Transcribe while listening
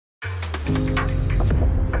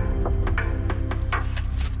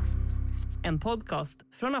podcast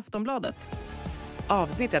från Aftonbladet.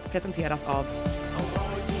 Avsnittet presenteras av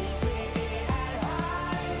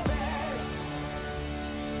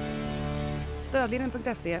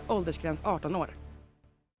Stödlinjen.se, åldersgräns 18 år.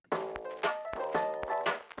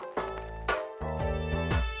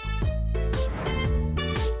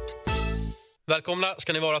 Välkomna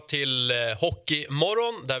ska ni vara till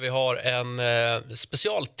Hockeymorgon där vi har en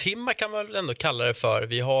specialtimma kan man väl ändå kalla det för.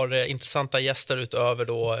 Vi har intressanta gäster utöver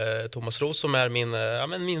då Tomas Ros som är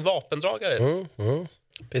min vapendragare.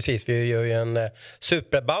 Precis, vi gör ju en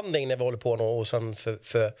superbanding när vi håller på och sen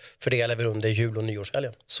fördelar vi under jul- och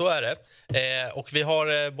nyårshelgen. Så är det. Och vi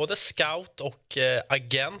har både scout och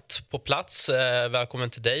agent på plats. Välkommen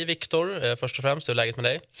till dig Victor, först och främst. Hur är läget med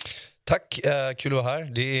dig? Tack, kul att vara här.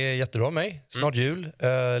 Det är jättebra med mig. Snart jul.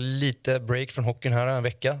 Lite break från hockeyn här en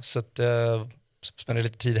vecka. Så att spenderar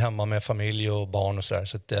lite tid hemma med familj och barn och sådär.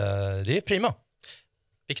 Så att det är prima.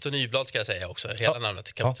 Victor Nybladh ska jag säga också. Hela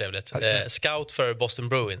namnet kan vara trevligt. Scout för Boston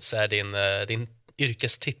Bruins är din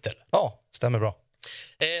yrkestitel. Ja, stämmer bra.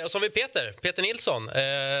 Och som vi Peter Nilsson,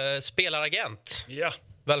 spelaragent. Ja.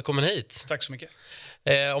 Välkommen hit. Tack så mycket.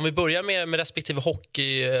 Om vi börjar med respektive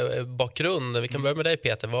hockeybakgrund. Vi kan börja med dig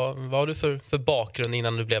Peter. Vad har du för bakgrund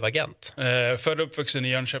innan du blev agent? Född och uppvuxen i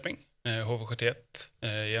Jönköping, HV71,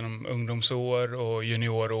 genom ungdomsår och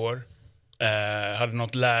juniorår. Hade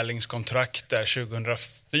något lärlingskontrakt där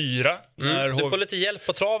 2004. Du får lite hjälp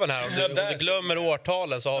på traven här. Om du glömmer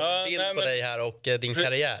årtalen så har vi bild på dig här och din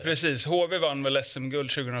karriär. Precis, HV vann väl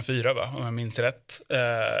SM-guld 2004 va, om jag minns rätt.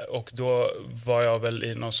 Och då var jag väl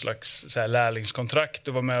i någon slags så här, lärlingskontrakt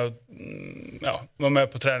och var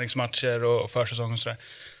med på träningsmatcher och försäsong och sådär.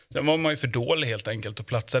 Sen var man ju för dålig helt enkelt och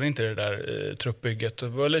platsade inte i det där truppbygget.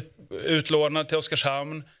 Och var lite utlånad till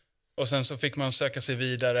Oskarshamn och sen så fick man söka sig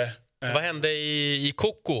vidare. Vad hände i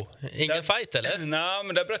Koko? Ingen fight eller? Nej,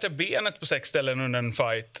 men där bröt jag benet på 6 ställen under en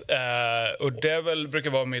fight. Och det brukar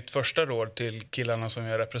vara mitt första råd till killarna som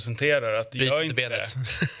jag representerar. Att jag inte benet.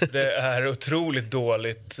 Det är otroligt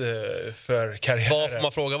dåligt för karriären. Vad får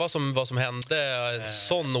man fråga vad som hände? En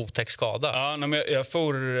sån otäck skada? Ja, men jag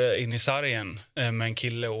for in i sargen med en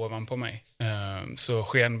kille ovanpå mig. Så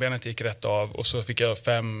skenbenet gick rätt av och så fick jag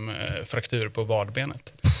 5 frakturer på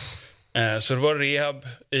vadbenet. Så det var rehab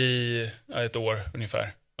i ett år ungefär.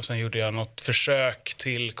 Och sen gjorde jag något försök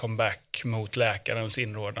till comeback mot läkarens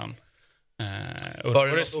inrådan.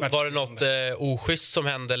 Var det något oschysst som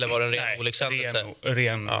hände eller var det en ren olyckshändelse?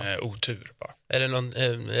 Ren otur bara.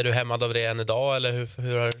 Är du hämmad av det än idag eller hur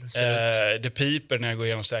ser det ut? Det piper när jag går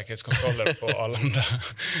igenom säkerhetskontroller på Arlanda.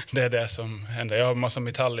 Det är det som händer. Jag har massa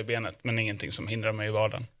metall i benet men ingenting som hindrar mig i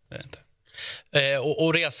vardagen. Det är det inte.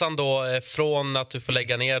 Och resan då från att du får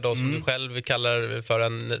lägga ner då som du själv kallar för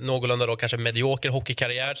en någorlunda då kanske medioker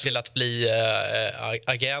hockeykarriär till att bli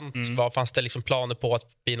agent. Vad fanns det liksom planer på att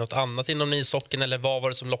bli något annat inom ishockeyn eller vad var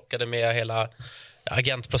det som lockade med hela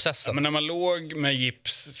agentprocessen? Ja, men när man låg med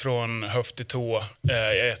gips från höft till tå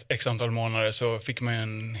ett x antal månader så fick man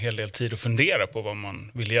en hel del tid att fundera på vad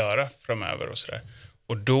man ville göra framöver och sådär.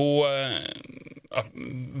 Och då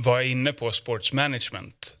var jag inne på sports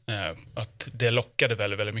management. Att det lockade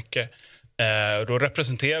väldigt, väldigt mycket. Då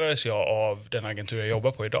representerades jag av den agentur jag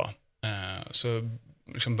jobbar på idag. Så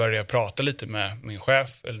liksom började jag prata lite med min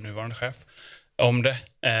chef, eller nuvarande chef, om det.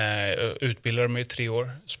 Utbildade mig i 3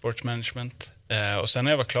 år, sports management. Och sen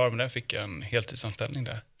när jag var klar med det fick jag en heltidsanställning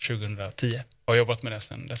där 2010. Och har jobbat med det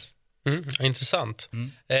sedan dess. Intressant.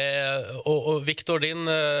 Och Victor, din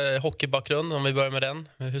hockeybakgrund, om vi börjar med den,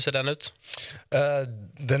 hur ser den ut?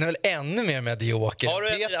 Den är väl ännu mer medioker.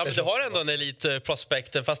 Du har ändå en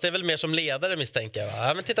elitprospekt, fast det är väl mer som ledare misstänker jag.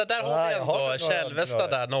 Ja, men titta, där har vi ändå Kjellvesta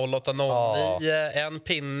där, 0809, en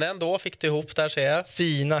pinne då fick du ihop där ser jag.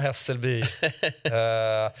 Fina Hässelby.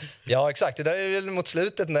 Ja, exakt. Det där är ju mot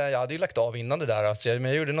slutet när jag hade ju lagt av innan det där. Alltså, men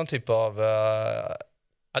jag gjorde någon typ av...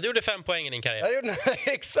 Ja, du gjorde 5 poäng i din karriär.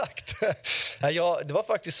 Exakt. Det var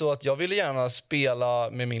faktiskt så att jag ville gärna spela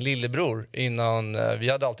med min lillebror innan. Vi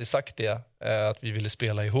hade alltid sagt det, att vi ville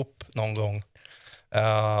spela ihop någon gång.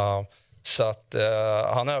 Så att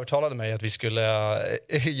han övertalade mig att vi skulle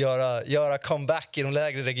göra comeback i de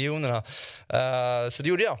lägre regionerna. Så det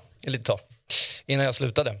gjorde jag ett litet tag innan jag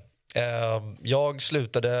slutade. Jag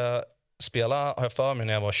slutade spela, har jag för mig,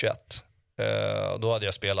 när jag var 21. Då hade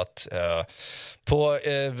jag spelat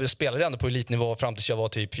spelade ändå på elitnivå fram tills jag var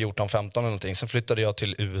typ 14-15 eller någonting. Sen flyttade jag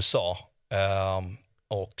till USA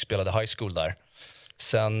och spelade high school där.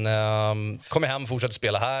 Sen kom jag hem och fortsatte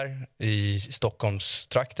spela här i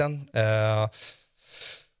Stockholmstrakten.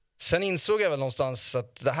 Sen insåg jag väl någonstans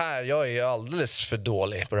att jag är alldeles för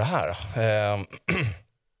dålig på det här.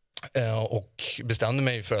 Och bestämde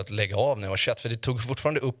mig för att lägga av när jag var 21. För det tog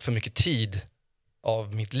fortfarande upp för mycket tid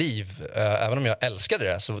av mitt liv. Även om jag älskade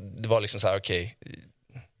det, så det var liksom så här, okej,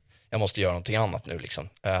 jag måste göra någonting annat nu liksom.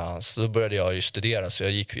 Så då började jag ju studera. Så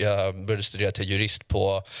jag började studera till jurist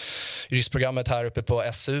på juristprogrammet här uppe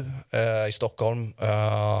på SU i Stockholm.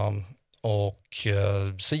 Och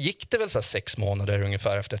så gick det väl så här 6 månader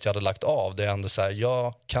ungefär efter att jag hade lagt av. Det är ändå så här,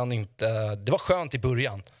 jag kan inte... Det var skönt i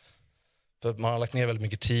början. För man har lagt ner väldigt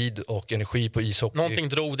mycket tid och energi på ishockey. Någonting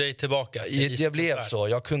drog dig tillbaka? Det blev så.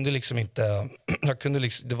 Jag kunde liksom inte...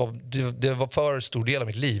 det var för stor del av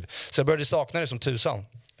mitt liv. Så jag började sakna det som tusan.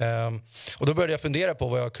 Och då började jag fundera på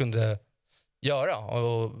vad jag kunde göra.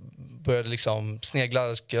 Och började liksom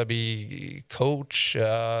snegla, ska jag bli coach,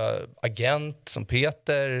 agent som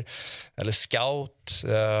Peter eller scout.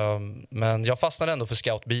 Men jag fastnade ändå för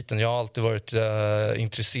scoutbiten. Jag har alltid varit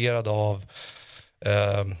intresserad av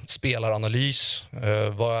spelaranalys.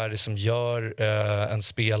 Vad är det som gör en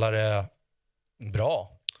spelare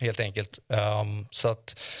bra, helt enkelt. Så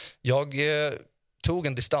att jag tog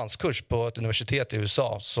en distanskurs på ett universitet i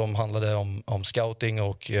USA som handlade om scouting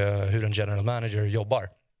och hur en general manager jobbar.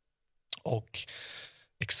 Och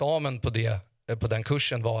examen på den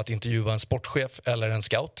kursen var att intervjua en sportchef eller en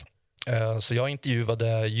scout. Så jag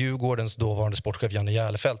intervjuade Djurgårdens dåvarande sportchef Janne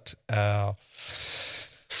Järlefelt.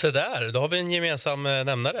 Så där, då har vi en gemensam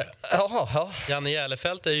nämnare. Ja. Janne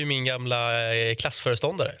Järlefelt är ju min gamla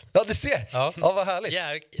klassföreståndare. Ja, du ser. Ja, vad härligt.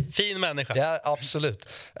 Ja, fin människa. Ja, absolut.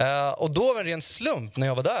 Och då var en ren slump när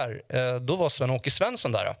jag var där. Då var Sven-Åke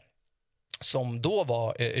Svensson där. Som då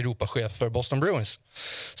var Europachef för Boston Bruins.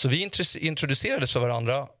 Så vi introducerades för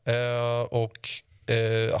varandra. Och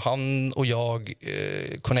han och jag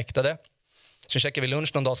connectade. Så checkade vi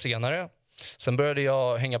lunch någon dag senare. Sen började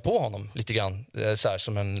jag hänga på honom lite grann så här,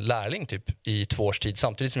 som en lärling typ i 2 års tid,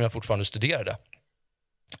 samtidigt som jag fortfarande studerade.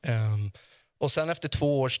 Och sen efter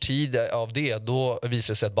 2 års tid av det, då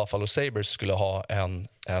visade det sig att Buffalo Sabres skulle ha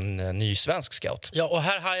en ny svensk scout. Ja, och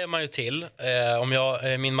här hajar man ju till. Om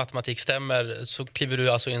min matematik stämmer så kliver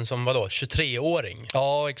du alltså in som 23-åring.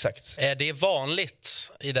 Ja, exakt. Är det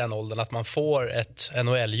vanligt i den åldern att man får ett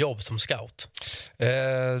NHL-jobb som scout?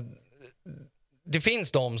 Det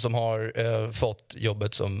finns de som har fått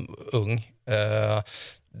jobbet som ung.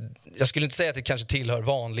 Jag skulle inte säga att det kanske tillhör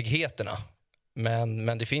vanligheterna.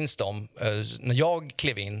 Men det finns de. När jag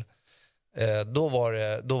klev in, då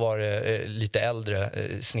var det lite äldre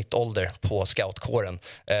snittålder på scoutkåren.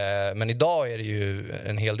 Men idag är det ju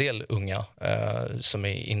en hel del unga som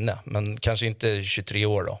är inne. Men kanske inte 23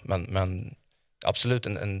 år då. Men absolut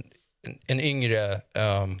en yngre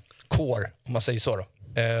kår, om man säger så då.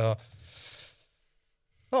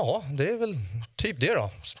 Ja, det är väl typ det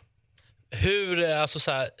då. Hur, alltså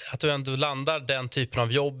så här, att du ändå landar den typen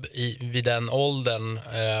av jobb vid den åldern,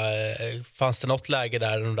 fanns det något läge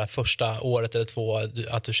där de där första året eller 2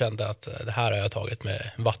 att du kände att det här har jag tagit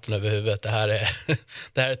med vatten över huvudet, det här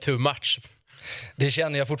är too much? Det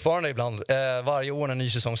känner jag fortfarande ibland. Varje år när en ny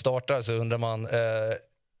säsong startar så undrar man,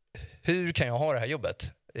 hur kan jag ha det här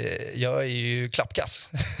jobbet? Jag är ju klappkass.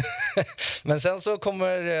 Men sen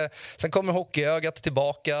kommer hockeyögat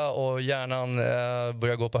tillbaka och hjärnan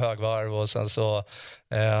börjar gå på högvarv och sen så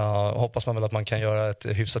hoppas man väl att man kan göra ett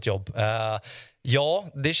hyfsat jobb. Ja,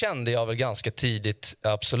 det kände jag väl ganska tidigt,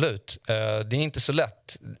 absolut. Det är inte så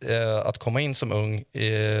lätt att komma in som ung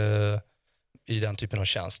i den typen av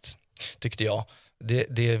tjänst, tyckte jag.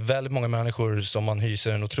 Det är väldigt många människor som man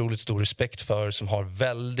hyser en otroligt stor respekt för, som har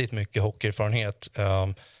väldigt mycket hockeyerfarenhet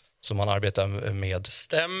som man arbetar med.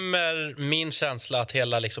 Stämmer min känsla att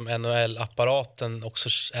hela liksom NHL-apparaten också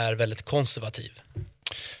är väldigt konservativ?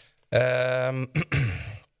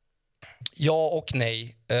 Ja och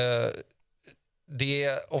nej. Det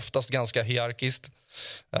är oftast ganska hierarkiskt.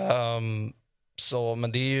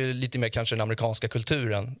 Men det är ju lite mer kanske den amerikanska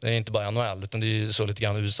kulturen. Det är inte bara NHL, utan det är ju så lite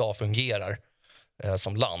grann USA fungerar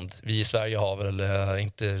som land. Vi i Sverige har väl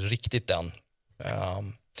inte riktigt den.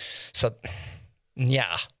 Så att,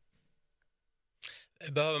 nja.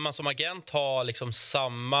 Behöver man som agent ha liksom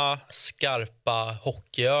samma skarpa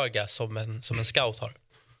hockeyöga som en scout har?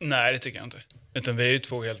 Nej, det tycker jag inte. Utan vi är ju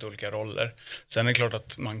 2 helt olika roller. Sen är det klart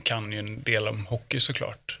att man kan ju en del om hockey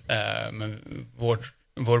såklart. Men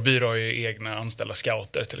vår byrå har ju egna anställda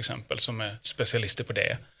scouter till exempel som är specialister på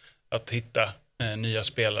det. Att hitta nya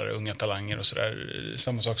spelare, unga talanger och sådär.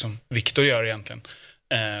 Samma sak som Victor gör egentligen.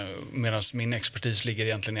 Medan min expertis ligger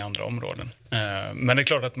egentligen i andra områden. Men det är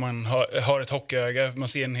klart att man har ett hockeyöga. Man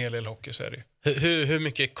ser en hel del hockey, så är det. Hur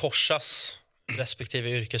mycket korsas respektive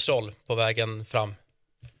yrkesroll på vägen fram?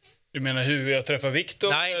 Du menar hur jag träffar Victor?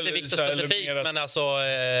 Nej, inte Victor specifikt, men alltså,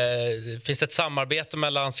 finns det ett samarbete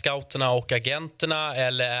mellan scouterna och agenterna,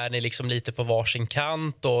 eller är ni liksom lite på varsin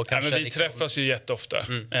kant? Och kanske men vi liksom... träffas ju jätteofta.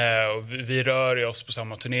 Och vi rör oss på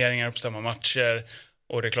samma turneringar, på samma matcher.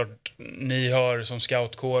 Och det är klart, ni har som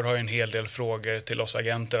scoutkår har en hel del frågor till oss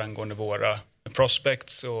agenter angående våra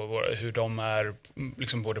prospects och hur de är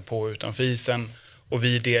liksom både på och utanför isen. Och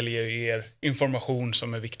vi delger er information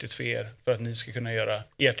som är viktigt för er för att ni ska kunna göra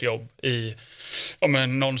ert jobb i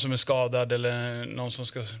om någon som är skadad eller någon som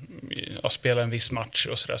ska spela en viss match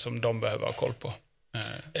och sådär som de behöver ha koll på.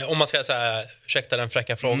 Om man ska säga, ursäkta den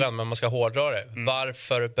fräcka frågan, men man ska hårdra det.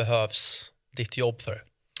 Varför behövs ditt jobb för?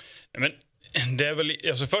 Men det är väl,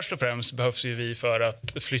 alltså först och främst behövs ju vi för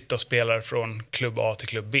att flytta spelare från klubb A till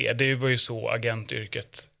klubb B. Det var ju så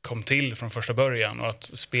agentyrket kom till från första början, och att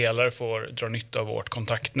spelare får dra nytta av vårt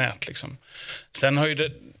kontaktnät liksom. Sen har ju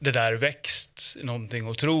det där växt någonting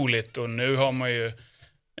otroligt, och nu har man ju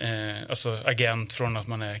alltså agent från att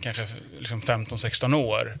man är kanske liksom 15-16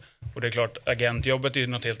 år, och det är klart agentjobbet är ju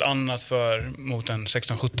något helt annat mot en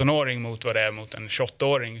 16-17-åring mot vad det är mot en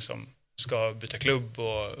 28-åring som ska byta klubb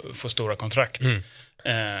och få stora kontrakt.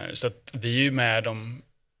 Så att vi är ju med dem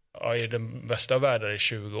i den bästa av världar i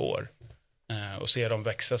 20 år och ser dem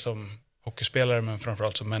växa som hockeyspelare, men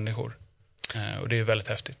framförallt som människor. Och det är väldigt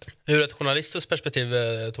häftigt. Ur ett journalistiskt perspektiv,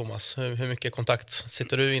 Thomas, hur mycket kontakt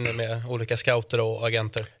sitter du inne med olika scouter och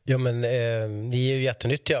agenter? Ja, men ni är ju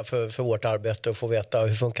jättenyttiga för vårt arbete att få veta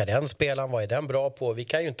hur funkar den spelaren, vad är den bra på? Vi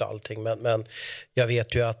kan ju inte allting, men jag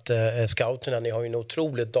vet ju att scouterna, ni har ju en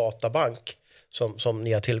otrolig databank som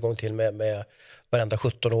ni har tillgång till med varenda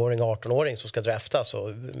 17-åring, 18-åring som ska draftas. Och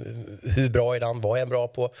hur bra är den? Vad är den bra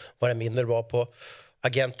på? Vad är den mindre bra på?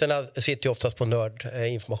 Agenterna sitter ju oftast på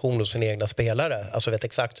nördinformation hos sina egna spelare. Alltså vet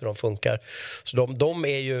exakt hur de funkar. Så de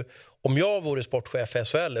är ju... Om jag vore sportchef i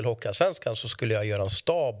SHL eller Hockeyallsvenskan så skulle jag göra en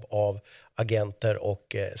stab av agenter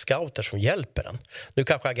och scouter som hjälper den. Nu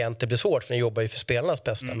kanske agenter blir svårt för ni jobbar ju för spelarnas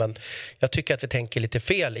bästa. Men jag tycker att vi tänker lite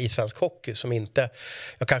fel i svensk hockey som inte...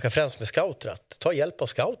 Jag kanske främst med scouter. Att ta hjälp av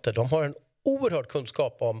scouter. De har en oerhörd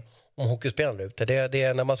kunskap om hockeyspelarna ute. Det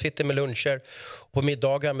är när man sitter med luncher på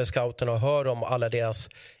middagar med scouterna och hör om alla deras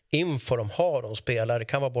info de har om spelare. Det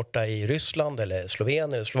kan vara borta i Ryssland eller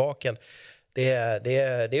Slovenien eller Slovakien. Det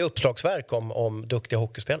är uppslagsverk om duktiga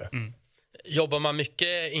hockeyspelare. Jobbar man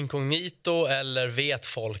mycket inkognito, eller vet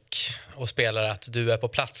folk och spelare att du är på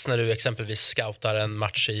plats när du exempelvis scoutar en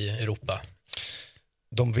match i Europa?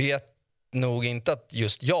 De vet nog inte att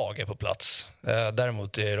just jag är på plats.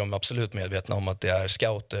 Däremot är de absolut medvetna om att det är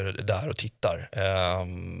scouter där och tittar.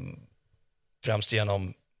 Främst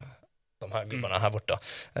genom de här gubbarna här borta.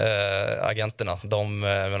 Agenterna.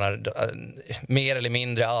 Mer eller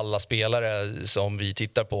mindre alla spelare som vi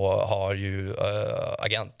tittar på har ju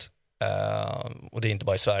agent. Och det är inte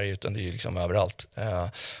bara i Sverige utan det är ju liksom överallt.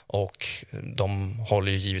 Och de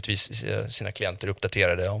håller ju givetvis sina klienter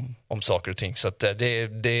uppdaterade om saker och ting. Så att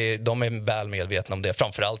de är väl medvetna om det.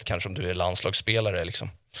 Framförallt kanske om du är landslagsspelare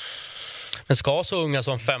liksom. Men ska så unga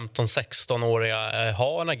som 15-16-åriga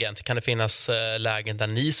ha en agent? Kan det finnas lägen där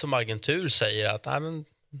ni som agentur säger att nej, men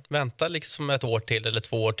vänta liksom ett år till eller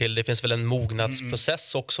 2 år till? Det finns väl en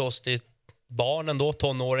mognadsprocess också hos ditt barn ändå,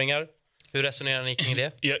 tonåringar. Hur resonerar ni kring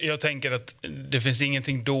det? Jag tänker att det finns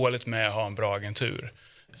ingenting dåligt med att ha en bra agentur.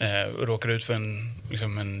 Råkar ut för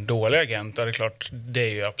en dålig agent, är det klart, det är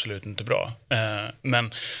ju absolut inte bra.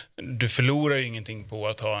 Men du förlorar ju ingenting på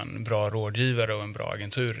att ha en bra rådgivare och en bra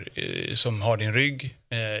agentur som har din rygg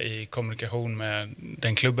i kommunikation med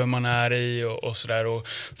den klubben man är i och sådär. Och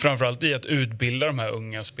framförallt i att utbilda de här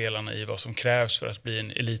unga spelarna i vad som krävs för att bli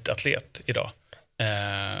en elitatlet idag.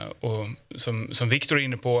 Och som Victor är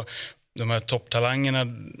inne på, de här topptalangerna,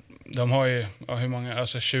 de har ju hur många,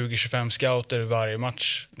 alltså 20-25 scouter varje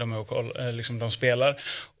match de spelar.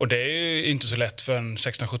 Och det är ju inte så lätt för en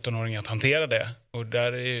 16-17-åring att hantera det. Och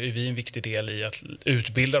där är vi en viktig del i att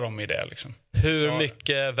utbilda dem i det. Liksom. Hur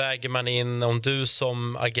mycket väger man in om du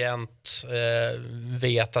som agent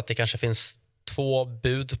vet att det kanske finns 2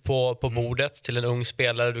 bud på bordet till en ung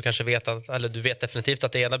spelare? Du kanske vet du vet definitivt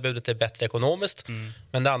att det ena budet är bättre ekonomiskt,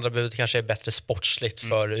 men det andra budet kanske är bättre sportsligt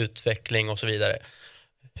för utveckling och så vidare.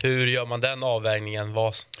 Hur gör man den avvägningen?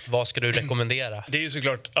 Vad ska du rekommendera? Det är ju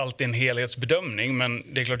såklart alltid en helhetsbedömning,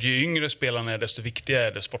 men det är klart, ju yngre spelarna är desto viktigare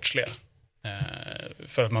är det sportsliga.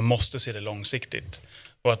 För att man måste se det långsiktigt.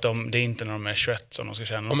 Och att det är inte när de är 21 som de ska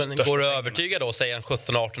känna. Men går du övertyga då, säg en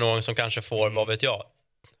 17-18-åring som kanske får, vad vet jag,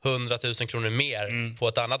 100 000 kronor mer på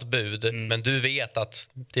ett annat bud, men du vet att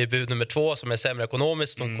det är bud nummer 2 som är sämre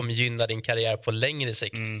ekonomiskt, som kommer gynna din karriär på längre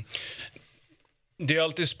sikt. Det är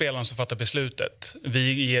alltid spelaren som fattar beslutet.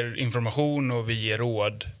 Vi ger information och vi ger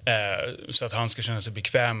råd så att han ska känna sig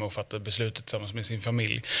bekväm med att fatta beslutet tillsammans med sin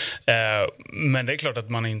familj. Men det är klart att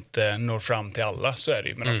man inte når fram till alla, så är det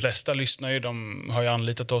ju. Men de flesta lyssnar ju, de har ju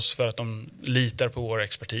anlitat oss för att de litar på vår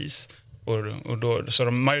expertis. Och då,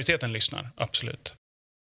 så majoriteten lyssnar, absolut.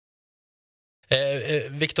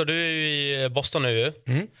 Victor, du är ju i Boston nu.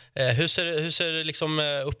 Hur ser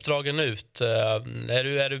liksom uppdragen ut?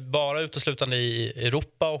 Är du bara uteslutande i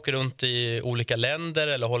Europa och åker runt i olika länder,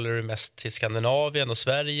 eller håller du mest till Skandinavien och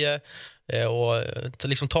Sverige? Och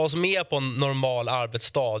liksom ta oss med på en normal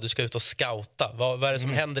arbetsdag. Du ska ut och scouta. Vad är det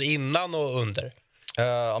som händer innan och under?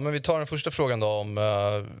 Men vi tar den första frågan då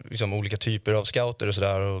om liksom olika typer av scouter och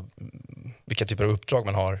sådär, och vilka typer av uppdrag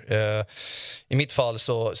man har. I mitt fall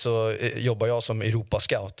så jobbar jag som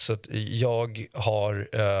Europa-scout, så att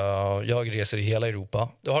jag reser i hela Europa.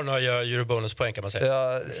 Du har några eurobonuspoäng kan man säga.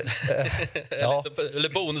 Ja. Eller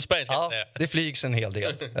bonuspoäng ska man säga. Det flygs en hel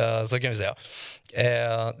del, så kan vi säga.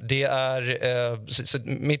 Det är så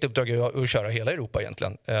mitt uppdrag är att köra hela Europa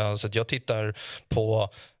egentligen. Så att jag tittar på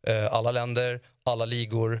alla länder, alla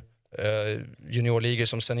ligor, juniorligor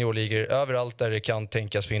som seniorligor, överallt där det kan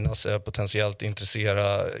tänkas finnas potentiellt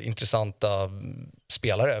intressanta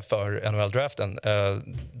spelare för NHL-draften.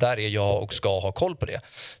 Där är jag och ska ha koll på det.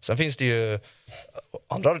 Sen finns det ju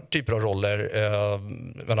andra typer av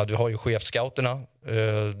roller. Du har ju chefscouterna,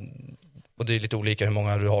 och det är lite olika hur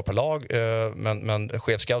många du har per lag, men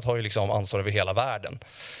chefscout har ju liksom ansvar över hela världen,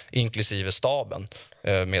 inklusive staben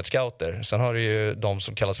med scouter. Sen har du ju de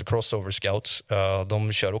som kallas för crossover scouts.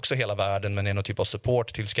 De kör också hela världen, men är någon typ av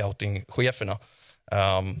support till scoutingcheferna.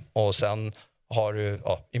 Och sen har du,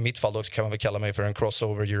 i mitt fall då kan man väl kalla mig för en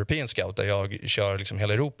crossover European scout, där jag kör liksom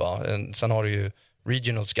hela Europa. Sen har du ju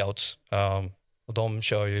regional scouts, och de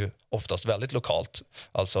kör ju oftast väldigt lokalt.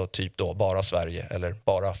 Alltså typ då bara Sverige eller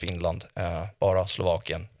bara Finland, bara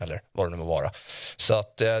Slovakien eller vad det nu må vara. Så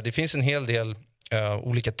att det finns en hel del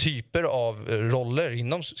olika typer av roller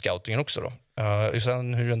inom scoutingen också då.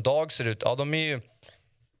 Sen hur en dag ser ut, de är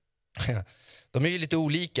ju lite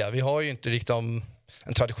olika. Vi har ju inte riktigt en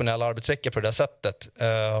traditionell arbetsvecka på det där sättet.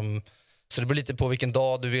 Så det beror lite på vilken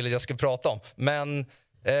dag du vill att jag ska prata om. Men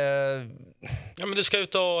men du ska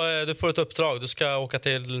ut och du får ett uppdrag. Du ska åka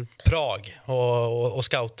till Prag och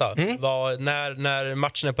scouta. När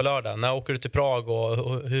matchen är på lördag, när åker du till Prag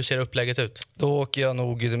och hur ser upplägget ut? Då åker jag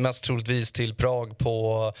nog mest troligtvis till Prag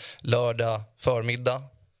på lördag förmiddag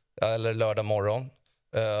eller lördag morgon.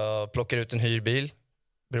 Plockar ut en hyrbil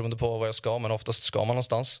beroende på vad jag ska, men oftast ska man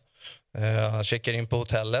någonstans. Checkar in på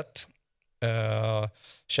hotellet,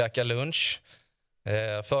 käkar lunch.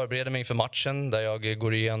 Förbereder mig för matchen där jag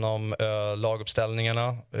går igenom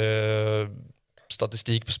laguppställningarna,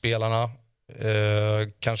 statistik på spelarna,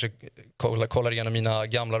 kanske kollar igenom mina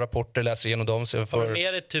gamla rapporter, läser igenom dem. Har du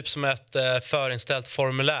med det typ som ett förinställt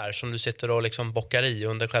formulär som du sitter och liksom bockar i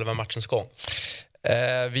under själva matchens gång?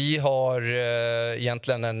 Vi har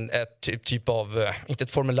egentligen ett typ av, inte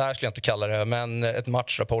ett formulär skulle jag inte kalla det, men ett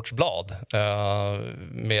matchrapportsblad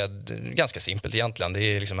med ganska simpelt egentligen. Det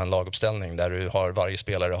är liksom en laguppställning där du har, varje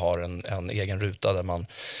spelare har en egen ruta där man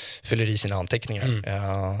fyller i sina anteckningar.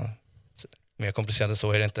 Mer komplicerat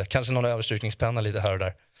så är det inte. Kanske någon överstrykningspenna lite här och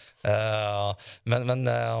där.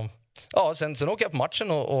 Sen åker jag på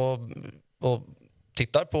matchen och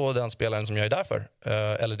tittar på den spelaren som jag är där för,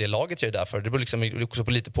 eller det laget jag är där för. Det beror liksom också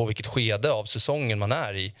på lite på vilket skede av säsongen man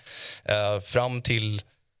är i. Fram till,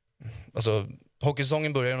 alltså,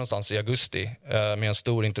 hockeysäsongen börjar någonstans i augusti med en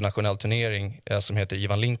stor internationell turnering som heter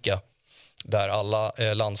Ivan Linka, där alla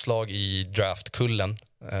landslag i draftkullen,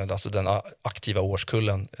 alltså den aktiva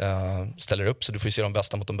årskullen, ställer upp, så du får se de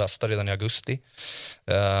bästa mot de bästa redan i augusti.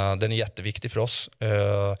 Den är jätteviktig för oss.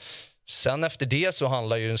 Sen efter det så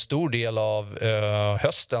handlar ju en stor del av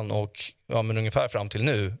hösten och men ungefär fram till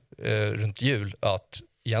nu, runt jul, att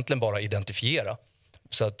egentligen bara identifiera.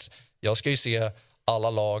 Så att jag ska ju se alla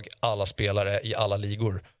lag, alla spelare i alla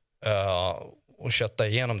ligor och kötta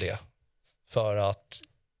igenom det för att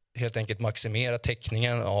helt enkelt maximera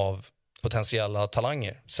täckningen av potentiella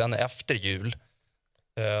talanger. Sen efter jul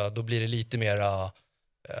då blir det lite mera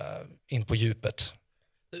in på djupet.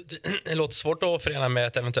 Det låter svårt att förena med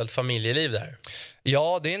ett eventuellt familjeliv där.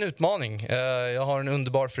 Ja, det är en utmaning. Jag har en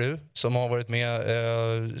underbar fru som har varit med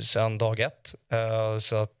sedan dag ett.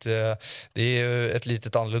 Så att det är ju ett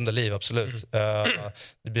litet annorlunda liv, absolut.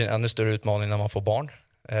 Det blir en ännu större utmaning när man får barn.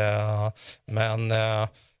 Men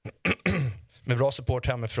med bra support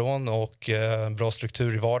hemifrån och bra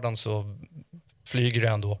struktur i vardagen så flyger det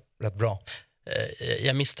ändå rätt bra.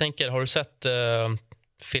 Jag misstänker, har du sett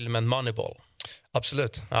filmen Moneyball?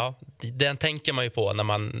 Absolut. Ja, den tänker man ju på när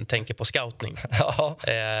man tänker på scouting. Ja.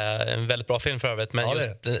 En väldigt bra film för övrigt. Men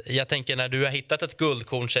jag tänker, när du har hittat ett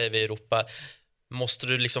guldkorn, säger vi i Europa, måste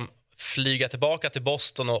du liksom flyga tillbaka till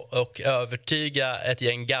Boston och övertyga ett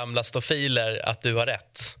gäng gamla stofiler att du har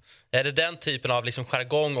rätt. Är det den typen av liksom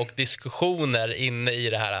jargong och diskussioner inne i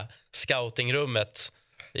det här scoutingrummet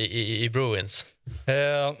i Bruins?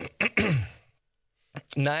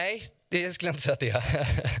 Nej, det skulle jag inte säga att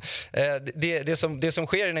det är. Det som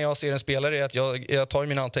sker när jag ser en spelare är att jag tar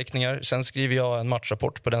mina anteckningar. Sen skriver jag en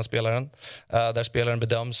matchrapport på den spelaren. Där spelaren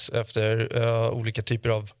bedöms efter olika typer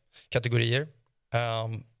av kategorier.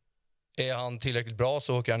 Är han tillräckligt bra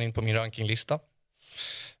så åker han in på min rankinglista.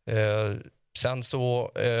 Sen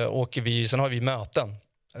så sen har vi möten,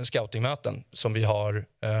 scoutingmöten, som vi har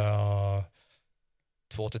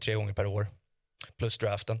 2 till 3 gånger per år. Plus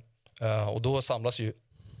draften. Och då samlas ju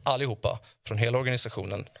allihopa från hela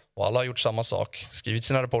organisationen. Och alla har gjort samma sak. Skrivit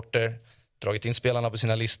sina rapporter, dragit in spelarna på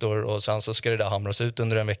sina listor. Och sen så ska det där hamras ut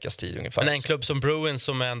under en veckas tid ungefär. Men en klubb som Bruins,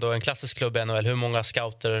 som är ändå en klassisk klubb i NHL, hur många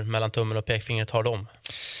scouter mellan tummen och pekfingret har de?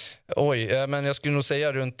 Oj, men jag skulle nog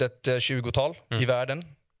säga runt ett 20-tal i världen.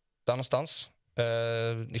 Där någonstans.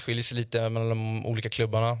 Det skiljer sig lite mellan de olika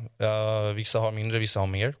klubbarna. Vissa har mindre, vissa har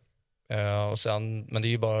mer. Och sen, men det är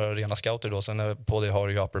ju bara rena scouter då. Sen på det har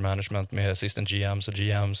du ju upper management med assistant GMs och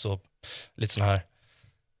GMs och lite såna här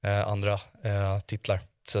andra titlar.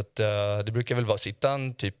 Så att, det brukar väl sitta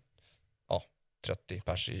en typ 30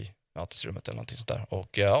 pers i mötesrummet eller någonting sånt där.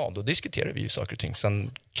 Och då diskuterar vi ju saker och ting.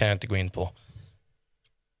 Sen kan jag inte gå in på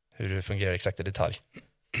hur det fungerar exakt i detalj.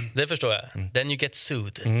 Det förstår jag. Then you get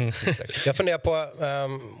sued. Jag funderar på,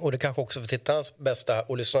 och det kanske också för tittarnas bästa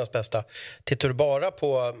och lyssnarnas bästa, tittar du bara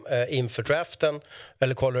på inför draften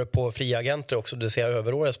eller kollar du på fria agenter också, det ser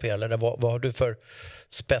överåriga spelare? Vad har du för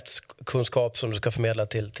spetskunskap som du ska förmedla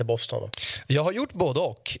till Boston? Jag har gjort både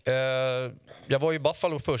och. Jag var i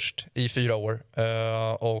Buffalo först i 4 år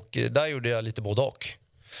och där gjorde jag lite både och.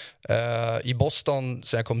 I Boston,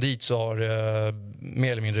 sen jag kom dit, så har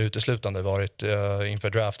mer eller mindre uteslutande varit inför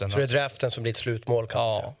draften. Så det är draften som blir ett slutmål, kan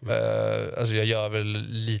man säga? Alltså jag gör väl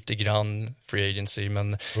lite grann free agency,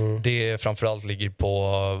 men det framförallt ligger på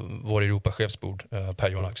vår Europachefsbord,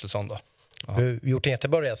 Per-Johan Axelsson då. Du har gjort en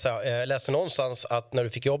jättebra resa. Jag läste någonstans att när du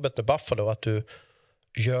fick jobbet med Buffalo att du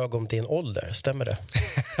ljög om din ålder, stämmer det?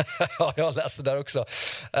 Ja, jag läste där också.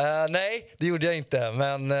 Nej, det gjorde jag inte.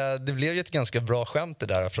 Men det blev ju ett ganska bra skämt det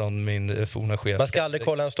där från min forna chef. Man ska aldrig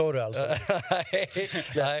kolla en story alltså?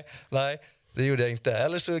 nej, det gjorde jag inte.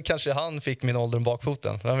 Eller så kanske han fick min ålder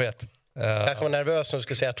bakfoten, vem vet. Kanske var nervös när du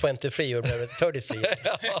skulle säga 23 och blev 33.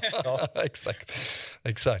 Ja.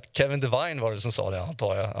 Exakt. Kevin Devine var det som sa det,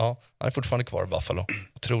 antar jag. Ja, han är fortfarande kvar i Buffalo.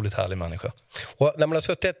 Otroligt härlig människa. Och när man har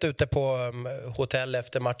suttit ute på hotell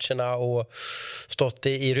efter matcherna och stått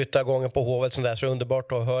i ryttargången på hovet, sånt där, så är det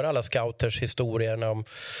underbart att höra alla scouters historier när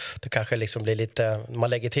det kanske liksom blir lite, man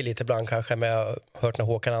lägger till lite ibland kanske, med jag har hört när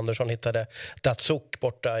Håkan Andersson hittade Datsuk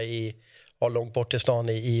borta långt bort i stan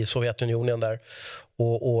i Sovjetunionen där.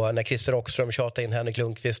 Och när Christer Rockström tjatade in Henrik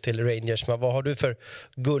Lundqvist till Rangers. Men vad har du för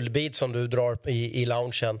guldbit som du drar i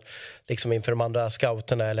loungen liksom inför de andra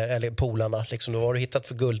scouterna eller polarna? Liksom, vad har du hittat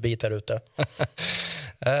för guldbit där ute?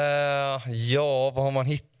 Vad har man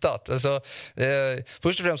hittat? Alltså,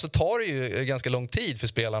 först och främst så tar det ju ganska lång tid för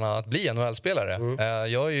spelarna att bli NHL-spelare.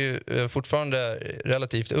 Jag är ju fortfarande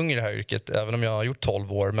relativt ung i det här yrket, även om jag har gjort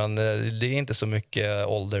 12 år. Men det är inte så mycket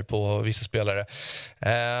ålder på vissa spelare.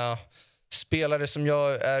 Spelare som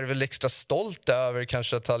jag är väl extra stolt över,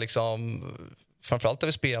 kanske att ha liksom, framförallt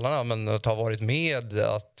över spelarna, men att ha varit med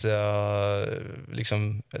att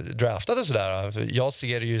liksom draftat och sådär. För jag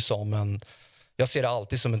ser det ju jag ser det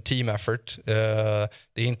alltid som en team effort. Det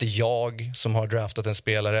är inte jag som har draftat en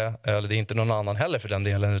spelare, eller det är inte någon annan heller för den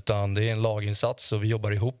delen, utan det är en laginsats och vi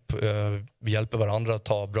jobbar ihop. Vi hjälper varandra att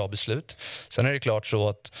ta bra beslut. Sen är det klart så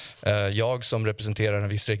att jag som representerar en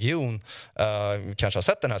viss region kanske har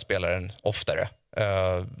sett den här spelaren oftare.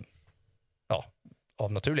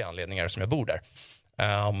 Av naturliga anledningar som jag bor där.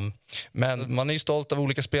 Men man är ju stolt av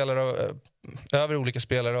olika spelare, över olika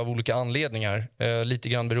spelare av olika anledningar. Lite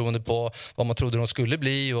grann beroende på vad man trodde de skulle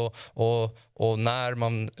bli och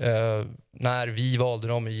när vi valde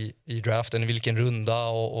dem i draften, i vilken runda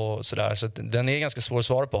och sådär. Så den är ganska svår att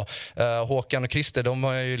svara på. Håkan och Christer, de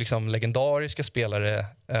är ju liksom legendariska spelare.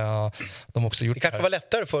 De har också gjort det kanske var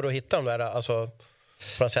lättare för att hitta dem där, alltså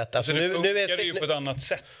på något sätt. Alltså nu är det ju på ett annat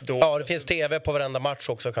sätt då. Ja, det finns tv på varenda match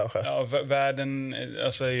också kanske. Ja, världen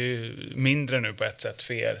alltså, är ju mindre nu på ett sätt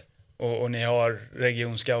för er. Och ni har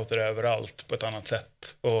regionscouter överallt på ett annat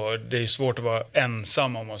sätt. Och det är svårt att vara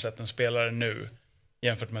ensam om att sätta en spelare nu.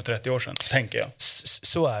 jämfört med 30 år sedan, tänker jag.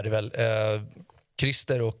 Så är det väl.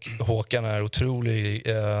 Christer och Håkan är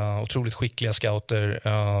otroligt skickliga scouter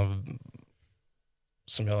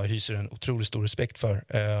som jag hyser en otroligt stor respekt för.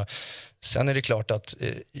 Sen är det klart att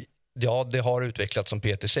det har utvecklats som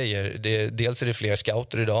Peter säger. Dels är det fler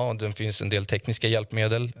scouter idag och det finns en del tekniska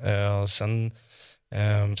hjälpmedel.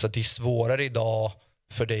 Så att det är svårare idag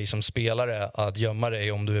för dig som spelare att gömma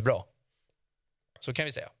dig om du är bra. Så kan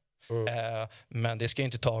vi säga. Men det ska ju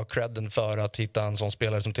inte ta credden för att hitta en sån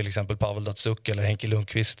spelare som till exempel Pavel Datsuk eller Henke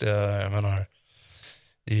Lundqvist. Jag menar,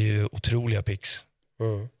 det är ju otroliga picks.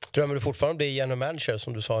 Drömmer du fortfarande bli general manager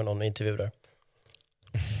som du sa i någon intervju där?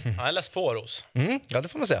 Ja, jag läste på Ros. Ja, det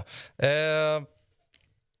får man säga.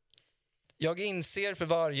 Jag inser för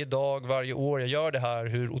varje dag, varje år jag gör det här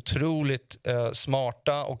hur otroligt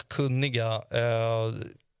smarta och kunniga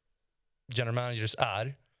general managers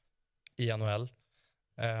är i NHL.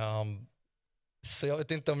 Så jag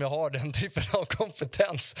vet inte om jag har den typen av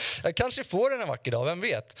kompetens. Jag kanske får den en vacker dag, vem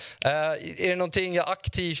vet. Är det någonting jag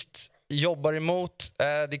aktivt jobbar emot?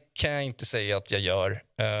 Det kan jag inte säga att jag gör.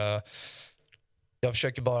 Jag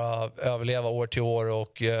försöker bara överleva år till år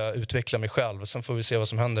och utveckla mig själv. Sen får vi se vad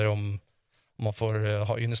som händer om man får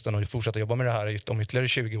ha ynnesten och fortsätta jobba med det här om ytterligare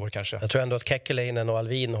 20 år kanske. Jag tror ändå att Kekkelainen och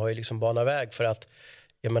Alvin har ju liksom banat väg för att,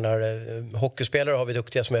 jag menar, hockeyspelare har vi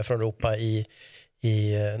duktiga som är från Europa i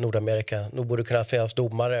Nordamerika. Nu borde kunna finnas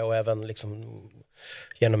domare och även liksom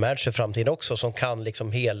genom match i framtiden också som kan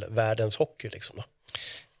liksom hel världens hockey liksom då.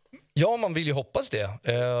 Ja, man vill ju hoppas det.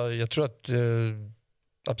 Jag tror att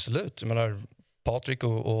absolut. Jag menar, Patrik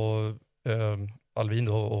och Alvin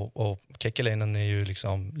då, och Kekkelainen är ju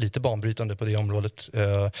liksom lite banbrytande på det området.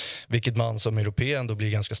 Vilket man som europé ändå blir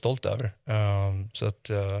ganska stolt över. Så att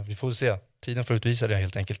vi får se. Tiden får utvisa det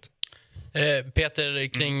helt enkelt. Peter,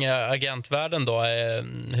 kring agentvärlden då,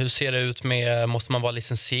 hur ser det ut med, måste man vara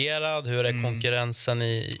licensierad? Hur är konkurrensen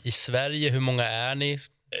i Sverige? Hur många är ni?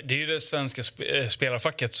 Det är ju det svenska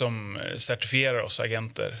spelarfacket som certifierar oss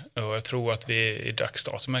agenter. Och jag tror att vi i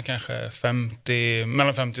dagsdatum är kanske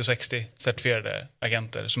mellan 50 och 60 certifierade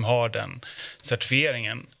agenter som har den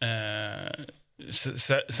certifieringen.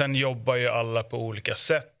 Sen jobbar ju alla på olika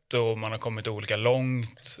sätt och man har kommit olika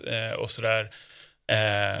långt och sådär.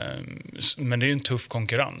 Men det är ju en tuff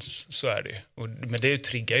konkurrens, så är det ju. Men det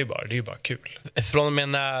triggar ju bara, det är ju bara kul. Från och med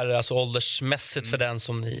när, alltså åldersmässigt för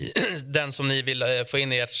den som ni vill få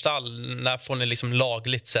in i ert stall, när får ni liksom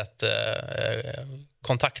lagligt sett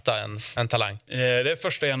kontakta en talang? Det är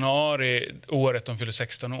 1 januari året de fyller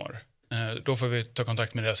 16 år. Då får vi ta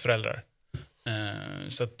kontakt med deras föräldrar.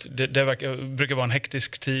 Så att det brukar vara en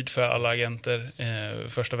hektisk tid för alla agenter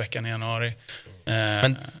första veckan i januari.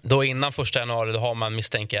 Men då innan 1 januari då har man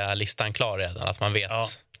misstänka listan klar redan, att man vet. Ja.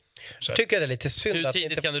 Jag tycker det är lite synd. Hur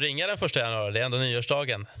tidigt kan du ringa den 1 januari? Det är ändå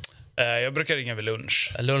nyårsdagen. Jag brukar ringa vid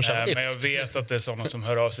lunch. Men jag vet att det är sådana som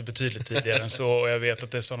hör av sig betydligt tidigare än så. Och jag vet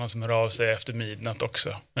att det är sådana som hör av sig efter midnatt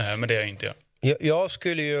också. Men det är jag inte jag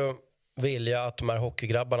skulle ju vilja att de här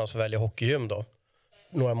hockeygrabbarna som väljer hockeygym då,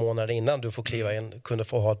 några månader innan du får kliva in, kunde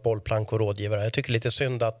få ha ett bollplank och rådgivare. Jag tycker lite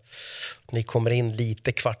synd att ni kommer in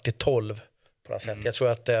lite 11:15 på något sätt. Jag tror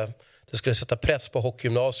att det skulle sätta press på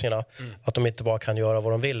hockeygymnasierna att de inte bara kan göra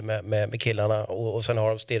vad de vill med killarna och sen har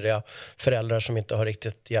de stirriga föräldrar som inte har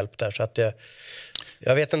riktigt hjälp där. Så att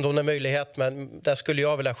jag vet inte om det är möjlighet, men där skulle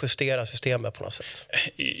jag vilja justera systemet på något sätt.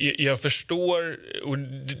 Jag förstår, och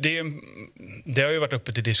det har ju varit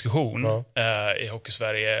uppe till diskussion i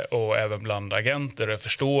Hockeysverige och även bland agenter. Jag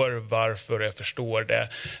förstår varför, jag förstår det.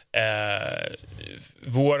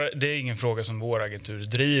 Det är ingen fråga som vår agentur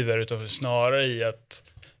driver, utan snarare i att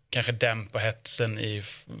kanske dämpa hetsen i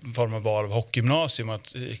form av val av hockeygymnasium,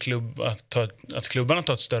 att klubbarna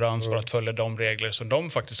tar ett större ansvar att följa de regler som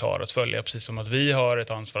de faktiskt har att följa, precis som att vi har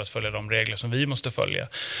ett ansvar att följa de regler som vi måste följa.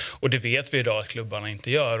 Och det vet vi idag att klubbarna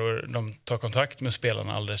inte gör, och de tar kontakt med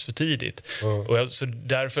spelarna alldeles för tidigt. Och så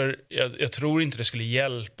därför, jag tror inte det skulle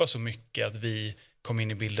hjälpa så mycket att vi kom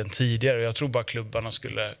in i bilden tidigare. Jag tror bara klubbarna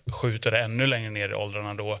skulle skjuta det ännu längre ner i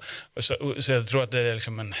åldrarna då. Så jag tror att det är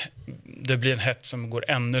liksom det blir en hets som går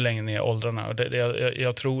ännu längre ner i åldrarna. Och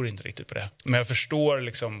jag tror inte riktigt på det. Men jag förstår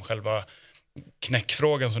liksom själva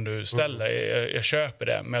knäckfrågan som du ställer. Jag köper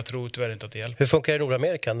det, men jag tror tyvärr inte att det hjälper. Hur funkar det i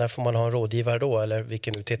Nordamerika? När får man ha en rådgivare då? Eller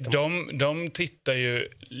vilken nu tittar man? De tittar ju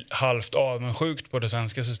halvt avundsjukt på det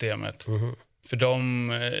svenska systemet. För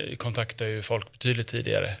de kontaktar ju folk betydligt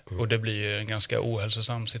tidigare. Och det blir ju en ganska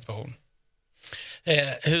ohälsosam situation.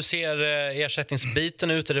 Hur ser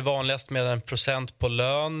ersättningsbiten ut? Är det vanligast med 1% på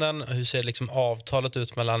lönen? Hur ser liksom avtalet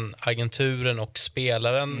ut mellan agenturen och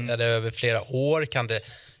spelaren? Är det över flera år?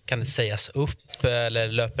 kan det sägas upp eller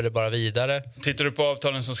löper det bara vidare? Tittar du på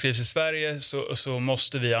avtalen som skrivs i Sverige så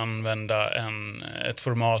måste vi använda ett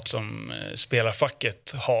format som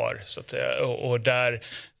spelarfacket har, så att säga. Och där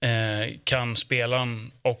kan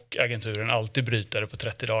spelaren och agenturen alltid bryta det på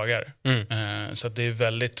 30 dagar. Så att det är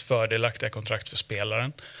väldigt fördelaktiga kontrakt för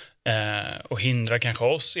spelaren. Och hindrar kanske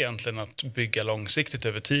oss egentligen att bygga långsiktigt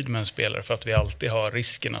över tid med en spelare, för att vi alltid har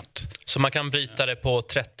risken att... Så man kan bryta det på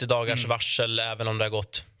 30 dagars varsel även om det har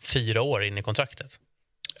gått 4 år in i kontraktet?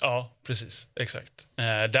 Ja, precis. Exakt.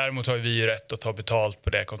 Däremot har vi ju rätt att ta betalt på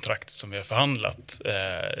det kontraktet som vi har förhandlat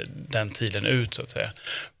den tiden ut, så att säga.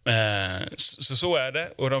 Så är det.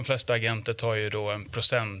 Och de flesta agenter tar ju då en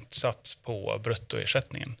procentsats på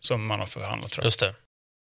bruttoersättningen som man har förhandlat, tror jag. Just det.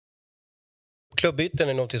 Klubbyten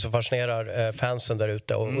är något som fascinerar fansen där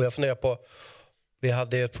ute. Och jag funderar på, vi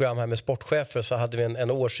hade ett program här med sportchefer, så hade vi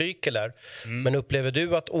en årscykel där. Men upplever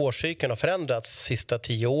du att årscykeln har förändrats sista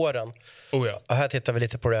 10 åren? Oh ja. Och här tittar vi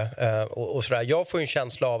lite på det. Och sådär. Jag får en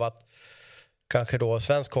känsla av att kanske då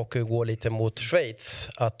svensk hockey går lite mot Schweiz.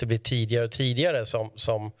 Att det blir tidigare och tidigare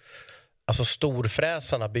som alltså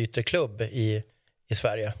storfräsarna byter klubb i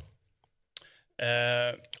Sverige.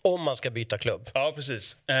 Om man ska byta klubb. Ja,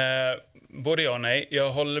 precis. Både ja och nej.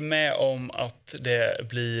 Jag håller med om att det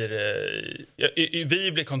blir...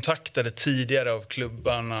 vi blir kontaktade tidigare av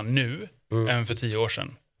klubbarna nu än för 10 år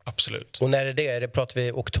sedan. Absolut. Och när är det? Pratar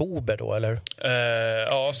vi oktober då, eller?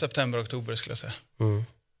 Ja, september, oktober skulle jag säga.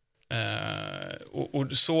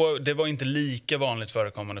 Och så, det var inte lika vanligt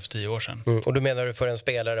förekommande för 10 år sedan. Och du menar du för en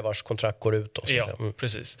spelare vars kontrakt går ut då? Ja,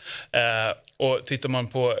 precis. Och tittar man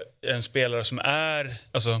på en spelare som är...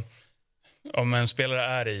 Alltså, om en spelare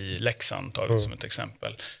är i Leksand, tar vi som ett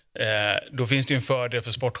exempel, då finns det ju en fördel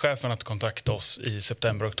för sportchefen att kontakta oss i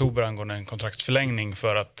september, oktober angående en kontraktsförlängning,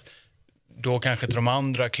 för att då kanske de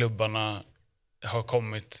andra klubbarna har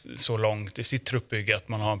kommit så långt i sitt truppbygge att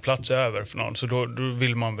man har en plats över för någon. Så då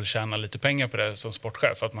vill man väl tjäna lite pengar på det som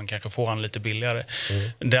sportchef, för att man kanske får han lite billigare.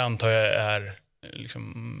 Det antar jag är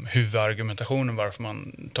liksom huvudargumentationen varför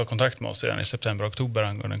man tar kontakt med oss redan i september, oktober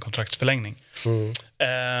angående en kontraktsförlängning.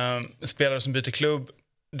 Spelare som byter klubb,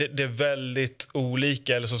 det är väldigt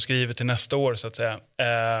olika, eller som skriver till nästa år, så att säga.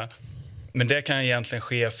 Men det kan egentligen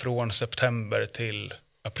ske från september till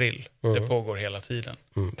april. Det pågår hela tiden.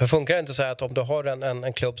 För funkar det inte så här att om du har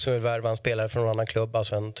en klubb som vill värva en spelare från en annan klubb,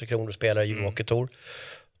 alltså en 3 kronor-spelare i Hockey Tour,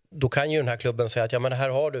 då kan ju den här klubben säga att ja, men här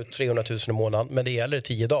har du 300 000 i månaden, men det gäller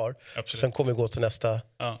 10 dagar. Absolut. Sen kommer vi gå till nästa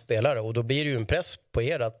spelare, och då blir det ju en press på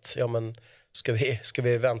er att ja, men ska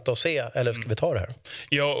vi vänta och se, eller ska vi ta det här?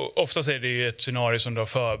 Ja, oftast är det ju ett scenario som du har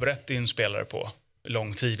förberett din spelare på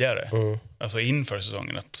långt tidigare. Alltså inför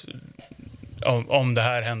säsongen, att om det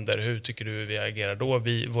här händer, hur tycker du vi agerar då?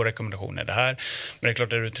 Vår rekommendation är det här. Men det är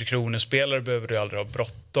klart, är du 3 kronor-spelare behöver du aldrig ha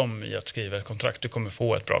bråttom i att skriva ett kontrakt. Du kommer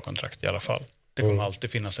få ett bra kontrakt i alla fall. Det kommer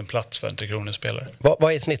alltid finnas en plats för en 3 kronor-spelare.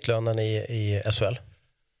 Vad är snittlönen i SHL?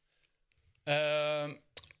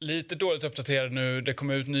 Lite dåligt uppdaterad nu. Det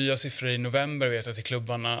kommer ut nya siffror i november, vet jag, till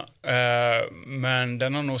klubbarna. Men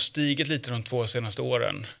den har nog stigit lite de 2 senaste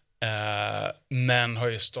åren. Men har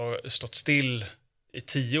ju stått still i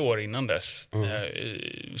 10 år innan dess.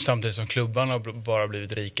 Samtidigt som klubbarna har bara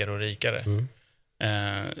blivit rikare och rikare.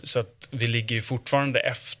 Så att vi ligger ju fortfarande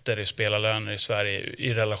efter i spelarlöner i Sverige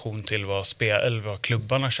i relation till vad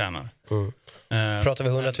klubbarna tjänar. Pratar vi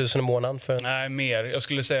 100 000 i månaden? Nej, mer. Jag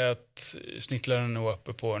skulle säga att snittlönen är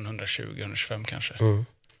uppe på en 120-125 kanske.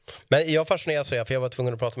 Men jag fascineras så, för jag var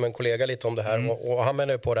tvungen att prata med en kollega lite om det här, och han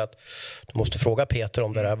menar ju på det att du måste fråga Peter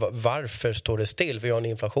om det där. Varför står det still? För vi har en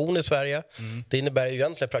inflation i Sverige. Det innebär ju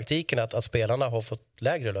egentligen i praktiken att spelarna har fått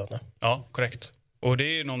lägre löner. Ja, korrekt. Och det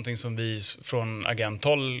är ju någonting som vi från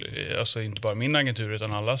agenthåll, alltså inte bara min agentur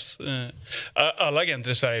utan alla agenter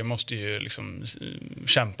i Sverige måste ju liksom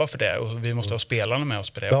kämpa för det, och vi måste ha spelarna med oss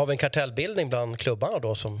på det. Men har vi en kartellbildning bland klubbarna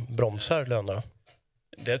då som bromsar lönerna?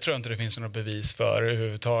 Det tror jag inte det finns några bevis för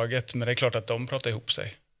överhuvudtaget, men det är klart att de pratar ihop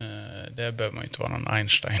sig. Det behöver man ju inte vara någon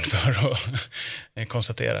Einstein för att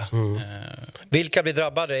konstatera. Vilka blir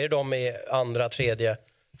drabbade? Är det de i andra, tredje,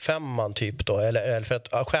 femman typ då? Eller för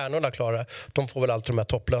att stjärnorna klarar, de får väl alltid de här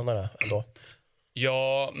topplönerna ändå?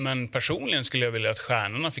 Ja, men personligen skulle jag vilja att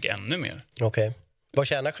stjärnorna fick ännu mer. Okej. Vad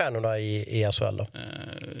tjänar stjärnorna i SHL då?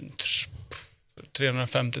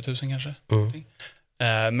 350 000 kanske.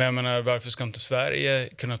 Men jag menar, varför ska inte Sverige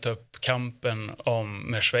kunna ta upp kampen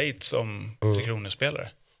med Schweiz om 3 kronor-spelare?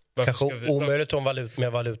 Kanske omöjligt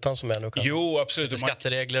med valutan som är nu. Kanske. Jo, absolut.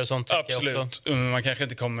 Skatteregler och sånt. Absolut. Också. Man kanske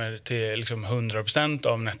inte kommer till liksom 100%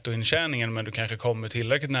 av nettointjäningen, men du kanske kommer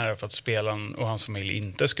tillräckligt nära för att spelaren och hans familj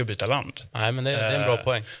inte ska byta land. Nej, men det är en bra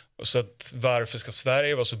poäng. Så att varför ska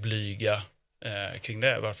Sverige vara så blyga kring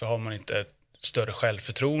det? Varför har man inte ett större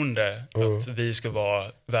självförtroende att vi ska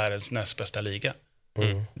vara världens näst bästa liga?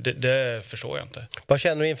 Det förstår jag inte. Vad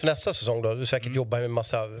känner du inför nästa säsong då? Du säkert jobbar med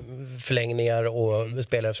massa förlängningar och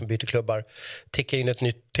spelare som byter klubbar. Tickar in ett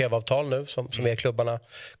nytt tv-avtal nu som är klubbarna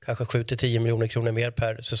kanske 7-10 miljoner kronor mer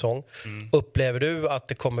per säsong. Upplever du att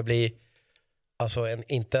det kommer bli alltså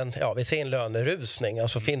vi ser en lönerusning?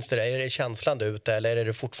 Alltså finns det är det känslan du ute eller är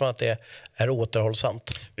det fortfarande att det är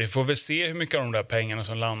återhållsamt? Vi får väl se hur mycket av de där pengarna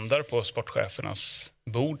som landar på sportchefernas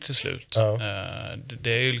bord till slut. Ja.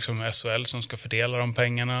 Det är ju liksom SHL som ska fördela de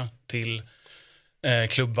pengarna till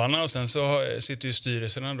klubbarna och sen så sitter ju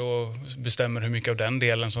styrelserna då och bestämmer hur mycket av den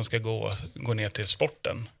delen som ska gå ner till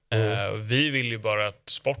sporten. Vi vill ju bara att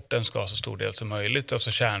sporten ska ha så stor del som möjligt,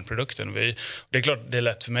 alltså kärnprodukten. Det är klart det är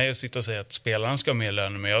lätt för mig att sitta och säga att spelarna ska ha mer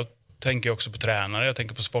lön, men jag tänker också på tränare, jag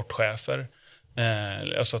tänker på sportchefer.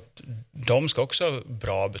 Alltså att de ska också ha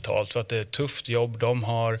bra betalt för att det är ett tufft jobb. De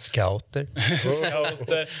har Scouter.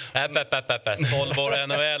 12 år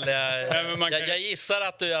NHL. Jag gissar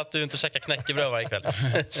att du inte käkar knäckebröd varje kväll.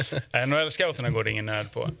 NHL-scouterna går det ingen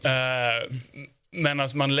nöd på. Men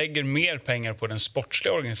att man lägger mer pengar på den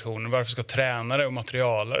sportsliga organisationen. Varför ska tränare och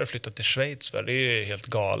materialare flytta till Schweiz? För det är ju helt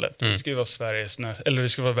galet. Det ska ju vara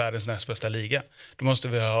världens näst bästa liga. Då måste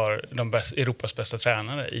vi ha Europas bästa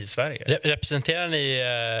tränare i Sverige. Representerar ni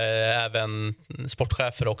även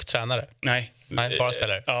sportchefer och tränare? Nej, bara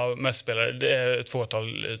spelare? Ja, mest spelare. Det är ett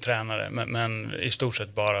fåtal tränare, men i stort sett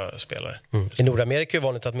bara spelare. I Nordamerika är det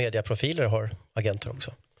vanligt att mediaprofiler har agenter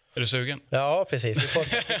också. Är du sugen? Ja, precis. Vi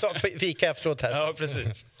får fika efteråt här. Ja,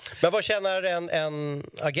 precis. Men vad tjänar en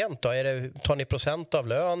agent då? Tar ni procent av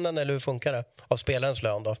lönen eller hur funkar det? Av spelarens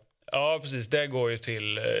lön då? Ja, precis. Det går ju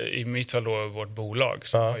till, i mitt fall då, vårt bolag.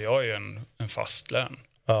 Så har jag ju en fast lön.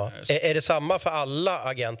 Ja. Är det samma för alla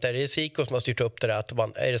agenter? Är det Siko som har styrt upp det där?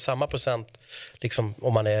 Är det samma procent liksom,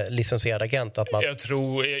 om man är licensierad agent? Att man...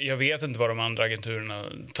 Jag vet inte vad de andra agenturerna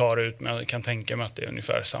tar ut, men jag kan tänka mig att det är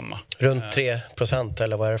ungefär samma. Runt 3%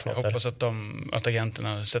 eller vad är det för något? Jag hoppas att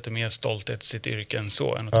agenterna sätter mer stolthet i sitt yrke än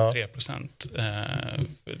så, än att ta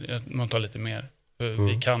 3%. Man tar lite mer.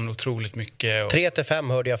 Vi kan otroligt mycket.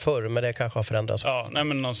 3-5 hörde jag förr, men det kanske har förändrats. Ja,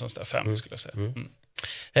 men någonstans där 5 skulle jag säga.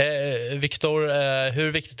 Victor,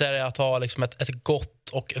 hur viktigt är det att ha liksom ett gott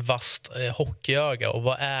och vasst hockeyöga? Och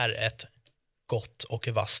vad är ett gott och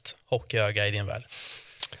vasst hockeyöga i din värld?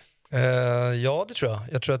 Ja, det tror jag.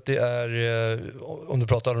 Jag tror att det är, om du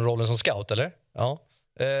pratar om rollen som scout, eller? Ja.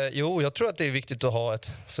 Jo, jag tror att det är viktigt att ha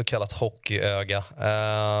ett så kallat hockeyöga.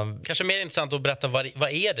 Kanske mer intressant att berätta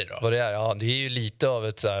vad är det då? Vad det är? Ja, det är ju lite av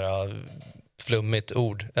ett så här flummigt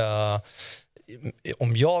ord.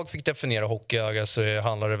 Om jag fick definiera hockeyöga så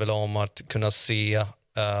handlar det väl om att kunna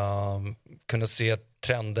se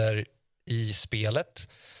trender i spelet,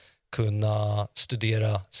 kunna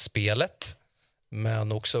studera spelet,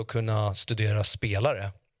 men också kunna studera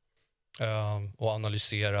spelare och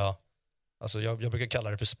analysera. Alltså jag brukar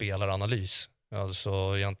kalla det för spelaranalys.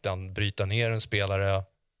 Alltså egentligen bryta ner en spelare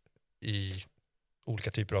i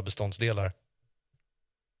olika typer av beståndsdelar.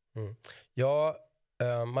 Ja,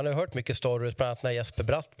 man har hört mycket stories, bland annat när Jesper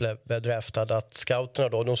Bratt blev draftad, att scouterna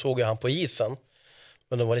då, de såg ju han på isen.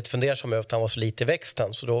 Men de var lite fundersamma över att han var så lite i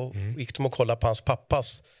växten. Så då gick de och kollade på hans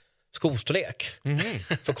pappas skostorlek.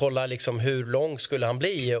 För att kolla liksom hur lång skulle han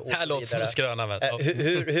bli. Och här låter som skröna med.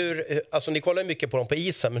 Alltså ni kollar mycket på dem på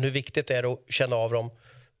isen, men hur viktigt är det att känna av dem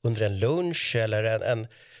under en lunch eller en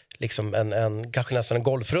kanske nästan en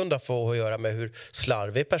golfrunda för att göra med hur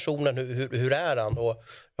slarvig personen, hur är han och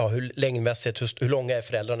hur längdmässigt, hur långa är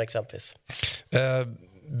föräldrarna exempelvis?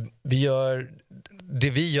 Det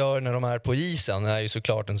vi gör när de är på isen är ju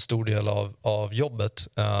såklart en stor del av jobbet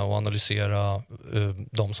och analysera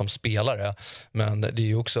dem som spelare, men det är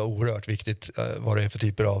ju också oerhört viktigt vad det är för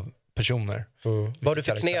typer av personer. Vad har du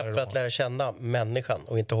för knep för att lära känna människan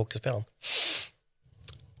och inte hockeyspelaren?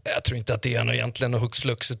 Jag tror inte att det är egentligen hux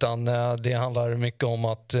flux, utan det handlar mycket om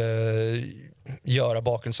att göra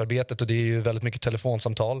bakgrundsarbetet, och det är ju väldigt mycket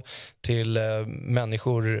telefonsamtal till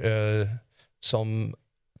människor som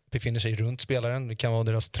befinner sig runt spelaren. Det kan vara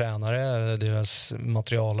deras tränare, deras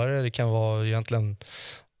materialare, det kan vara egentligen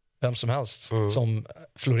vem som helst som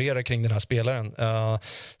florerar kring den här spelaren.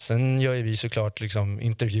 Sen gör vi såklart liksom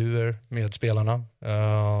intervjuer med spelarna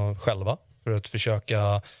själva för att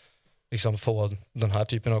försöka liksom få den här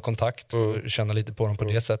typen av kontakt och känna lite på dem på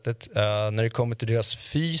det sättet. När det kommer till deras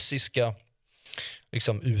fysiska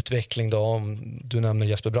liksom, utveckling då, om du nämner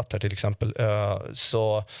Jesper Bratt här till exempel,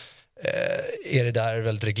 så är det där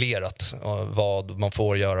väldigt reglerat vad man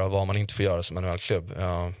får göra och vad man inte får göra som NHL-klubb.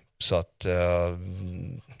 Så att,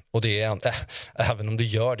 och det är även om du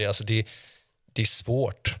gör det, alltså det är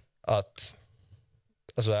svårt att,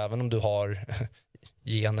 alltså även om du har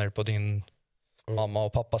gener på din mamma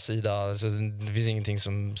och pappas sida, alltså det finns ingenting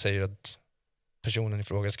som säger att personen i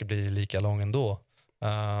fråga ska bli lika lång ändå.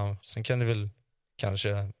 Sen kan det väl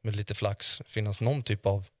kanske med lite flax finnas någon typ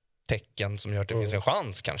av tecken som gör att det finns en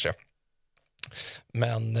chans kanske.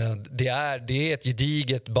 Men det är ett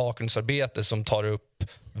gediget bakgrundsarbete som tar upp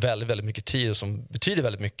väldigt, väldigt mycket tid och som betyder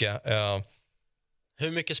väldigt mycket.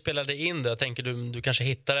 Hur mycket spelar det in då? Jag tänker du kanske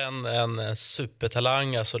hittar en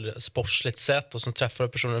supertalang, alltså sportsligt sett, och så träffar du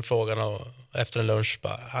personen i frågan och efter en lunch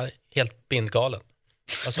bara, han är helt bindgalen.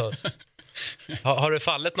 Alltså, har du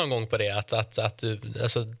fallit någon gång på det? Att du,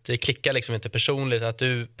 alltså, det klickar liksom inte personligt, att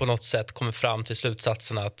du på något sätt kommer fram till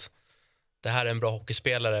slutsatsen att det här är en bra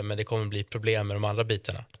hockeyspelare, men det kommer bli problem med de andra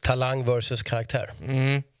bitarna. Talang versus karaktär.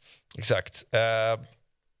 Exakt.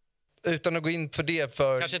 Utan att gå in för det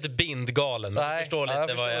för... Kanske inte bindgalen, men jag förstår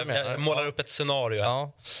lite vad jag målar upp ett scenario.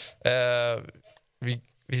 Ja.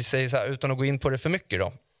 Vi säger så här, utan att gå in på det för mycket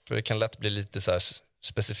då, för det kan lätt bli lite så här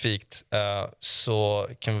specifikt, så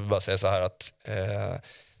kan vi bara säga så här att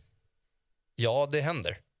ja, det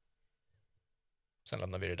händer. Sen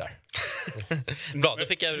lämnar vi det där. Bra, då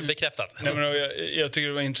fick jag bekräftat. Nej, men jag tycker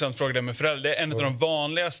det var en intressant fråga där med föräldrar. Det är en av de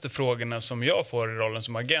vanligaste frågorna som jag får i rollen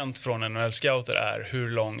som agent från NHL-scouter är: hur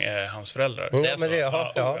lång är hans föräldrar?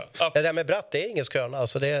 Det där med Bratt, det är ingen skröna.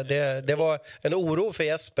 Alltså det var en oro för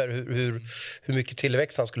Jesper hur mycket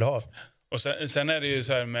tillväxt han skulle ha. Och sen är det ju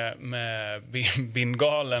så här med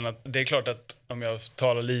bindgalen, att det är klart att, om jag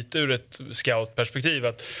talar lite ur ett scoutperspektiv,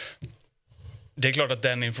 att det är klart att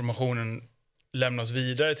den informationen lämnas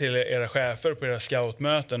vidare till era chefer på era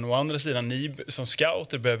scoutmöten. Å andra sidan, ni som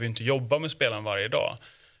scouter behöver ju inte jobba med spelaren varje dag.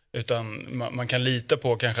 Utan man kan lita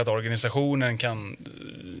på kanske att organisationen kan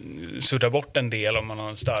sudda bort en del om man har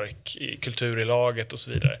en stark kultur i laget och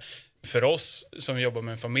så vidare. För oss som jobbar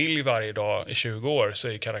med en familj varje dag i 20 år så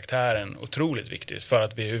är karaktären otroligt viktig för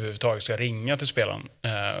att vi överhuvudtaget ska ringa till spelaren.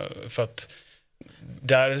 För att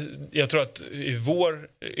jag tror att i vår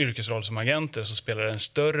yrkesroll som agenter så spelar det en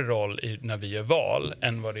större roll när vi gör val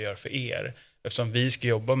än vad det gör för er. Eftersom vi ska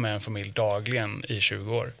jobba med en familj dagligen i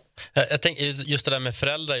 20 år. Jag tänker just det där med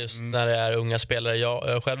föräldrar, just när det är unga spelare. Jag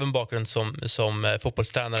har själv en bakgrund som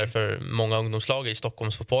fotbollstränare för många ungdomslag i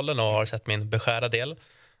Stockholmsfotbollen och har sett min beskärda del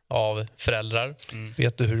av föräldrar.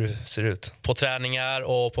 Vet du hur det ser ut? På träningar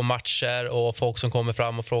och på matcher, och folk som kommer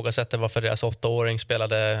fram och frågasätter varför deras 8-åring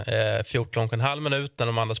spelade 14,5 minut när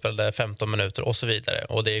de andra spelade 15 minuter och så vidare.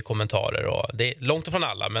 Och det är kommentarer, och det är långt ifrån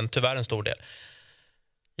alla, men tyvärr en stor del.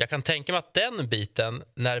 Jag kan tänka mig att den biten,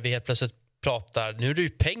 när vi helt plötsligt pratar, nu är det ju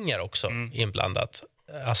pengar också inblandat.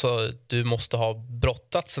 Alltså, du måste ha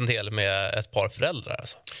brottats en del med ett par föräldrar.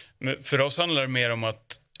 Alltså. Men för oss handlar det mer om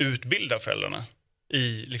att utbilda föräldrarna.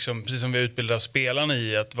 Precis som vi utbildar spelarna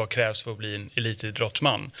i att vad krävs för att bli en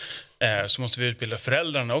elitidrottsman, så måste vi utbilda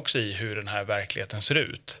föräldrarna också i hur den här verkligheten ser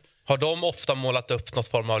ut. Har de ofta målat upp något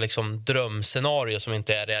form av drömscenario som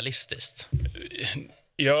inte är realistiskt?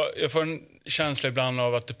 Jag får en känsla ibland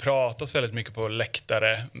av att det pratas väldigt mycket på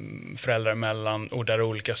läktare föräldrar emellan, och där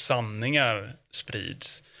olika sanningar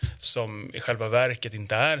sprids som i själva verket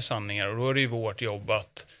inte är sanningar. Och då är det ju vårt jobb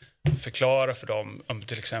att förklara för dem om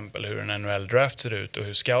till exempel hur en NHL-draft ser ut och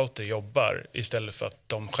hur scouter jobbar, istället för att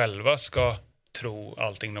de själva ska tro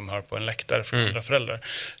allting de hör på en läktare från andra föräldrar.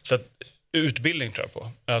 Så att utbildning tror jag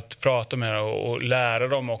på. Att prata med dem och lära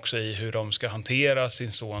dem också i hur de ska hantera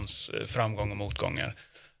sin sons framgång och motgångar.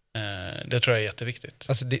 Det tror jag är jätteviktigt.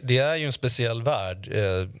 Alltså det är ju en speciell värld,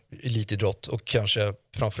 elitidrott, och kanske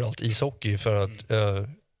framförallt ishockey, för att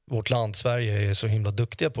vårt land, Sverige, är så himla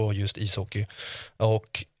duktiga på just ishockey.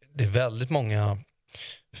 Och det är väldigt många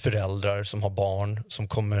föräldrar som har barn som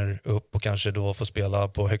kommer upp och kanske då får spela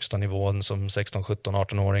på högsta nivån som 16, 17,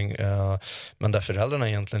 18-åring. Men där föräldrarna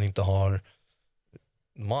egentligen inte har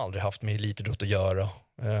aldrig haft med elitidrott att göra.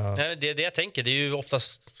 Nej, det är det jag tänker. Det är ju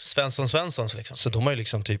oftast Svenssons liksom. Så de har ju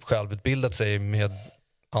typ självutbildat sig med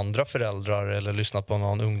andra föräldrar eller lyssnat på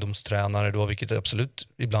någon ungdomstränare då, vilket absolut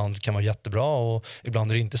ibland kan vara jättebra och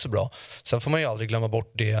ibland är det inte så bra. Sen får man ju aldrig glömma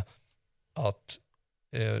bort det att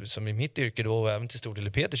som i mitt yrke då, och även till stor del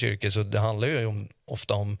i Peters yrke, så det handlar ju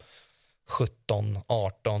ofta om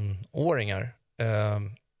 17-18-åringar.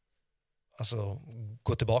 Alltså,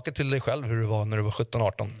 gå tillbaka till dig själv hur det var när du var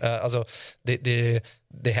 17-18. Alltså,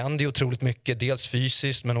 det händer ju otroligt mycket, dels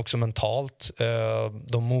fysiskt men också mentalt.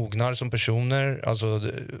 De mognar som personer,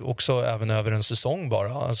 alltså, också även över en säsong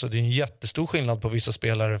bara. Alltså, det är en jättestor skillnad på vissa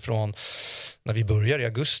spelare från när vi börjar i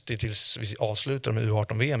augusti tills vi avslutar med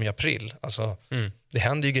U18-VM i april. Alltså, det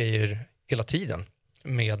händer ju grejer hela tiden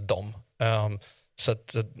med dem. Så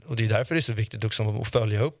att, och det är därför det är så viktigt också att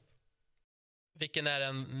följa upp. Vilken är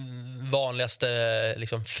den vanligaste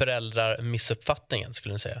liksom, föräldramissuppfattningen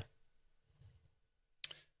skulle ni säga?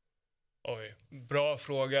 Oj, bra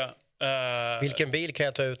fråga. Vilken bil kan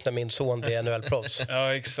jag ta ut när min son blir NHL-proffs?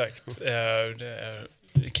 Ja, exakt. Det är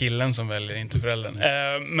killen som väljer, inte föräldern.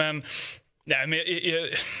 Men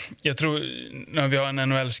jag tror, när vi har en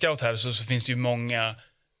NHL-scout här så finns det ju många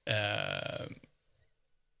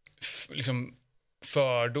liksom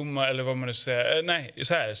fördomar, eller vad man nu säger. Nej,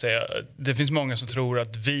 så här säger jag. Det finns många som tror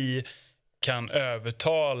att vi kan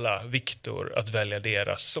övertala Victor att välja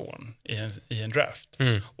deras son i en draft.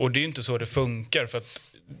 Och det är inte så det funkar, för att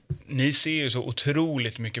ni ser ju så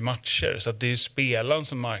otroligt mycket matcher, så att det är spelaren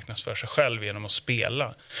som marknadsför sig själv genom att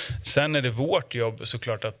spela. Sen är det vårt jobb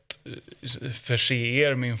såklart att förse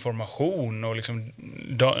er med information, och liksom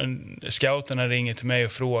scouterna ringer till mig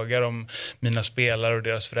och frågar om mina spelare och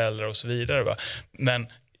deras föräldrar och så vidare, va? Men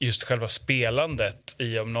just själva spelandet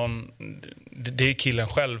det är killen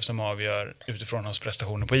själv som avgör utifrån hans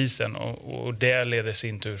prestationer på isen, och det leder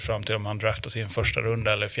sin tur fram till om han draftas i en första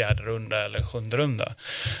runda eller fjärde runda eller sjunde runda.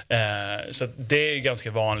 Så att det är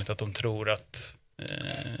ganska vanligt att de tror att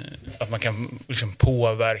man kan liksom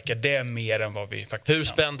påverka det mer än vad vi faktiskt Hur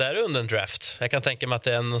spänd är det under en draft? Jag kan tänka mig att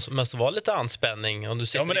det måste vara lite anspänning om du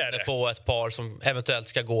sitter inne på ett par som eventuellt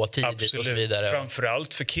ska gå tidigt. Absolut. Och så vidare.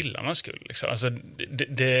 Framförallt för killarnas skull. Liksom. Alltså,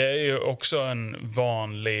 det är ju också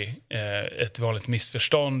ett vanligt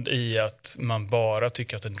missförstånd i att man bara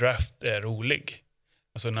tycker att en draft är rolig.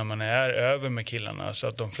 Alltså när man är över med killarna, så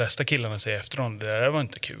att de flesta killarna säger efteråt, det där var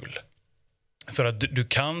inte kul. För att du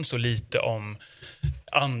kan så lite om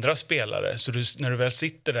andra spelare, så när du väl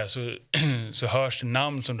sitter där så hörs det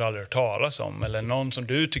namn som du aldrig hört talas om, eller någon som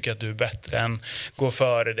du tycker att du är bättre än går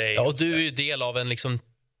före dig. Ja, och du är ju del av en liksom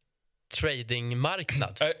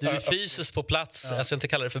tradingmarknad. Du är fysiskt på plats. Jag ska inte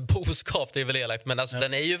kalla det för boskap, det är väl elakt, men alltså,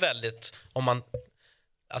 den är ju väldigt, om man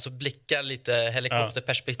alltså blickar lite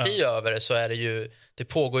helikopterperspektiv över det, så är det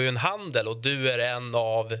pågår ju en handel, och du är en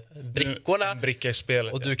av brickorna. Bricka i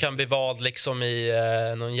spelet. Och du kan bli vald liksom i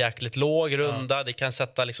någon jäkligt låg runda. Det kan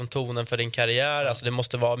sätta liksom tonen för din karriär. Alltså det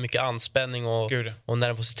måste vara mycket anspänning och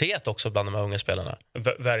nervositet också bland de här unga spelarna.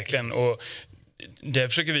 Verkligen. Och det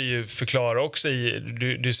försöker vi ju förklara också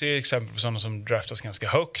du ser exempel på sådana som draftas ganska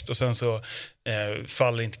högt, och sen så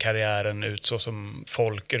faller inte karriären ut så som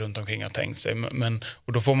folk runt omkring har tänkt sig.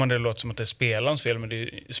 Och då får man det låta som att det är spelarens fel, men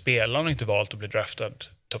spelaren har inte valt att bli draftad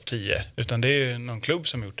topp 10, utan det är ju någon klubb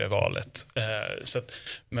som gjort det valet. Så att,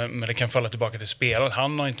 men det kan falla tillbaka till spelaren.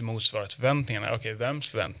 Han har inte motsvarat förväntningarna. Okej, vems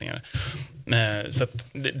förväntningar? Så att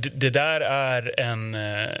det där är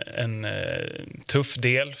en tuff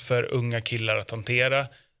del för unga killar att hantera.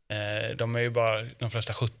 De är ju bara de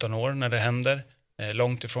flesta 17 år när det händer.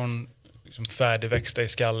 Långt ifrån liksom färdigväxta i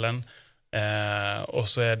skallen. Och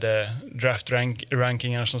så är det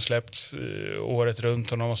draft-rankingar som släppts året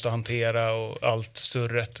runt, och de måste hantera och allt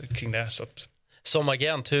surret kring det. Så att... Som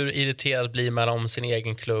agent, hur irriterad blir man om sin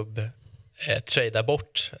egen klubb tradar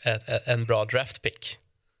bort en bra draftpick?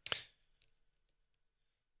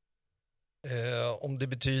 Om det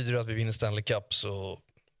betyder att vi vinner Stanley Cup, så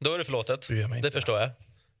då är det förlåtet. Det förstår jag.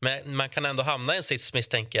 Men man kan ändå hamna i en sits,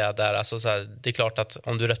 misstänker jag, där alltså, så här, det är klart att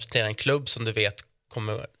om du representerar en klubb som du vet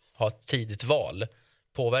kommer ha ett tidigt val,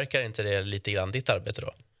 påverkar inte det lite grann ditt arbete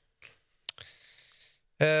då?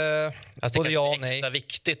 Alltså det är extra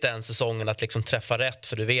viktigt den säsongen att liksom träffa rätt,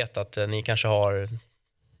 för du vet att ni kanske har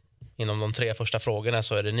inom de 3 första frågorna,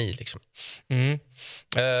 så är det ni liksom.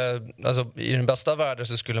 Alltså, i den bästa världen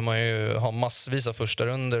så skulle man ju ha massvis av första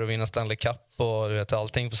runder och vinna Stanley Cup och du vet,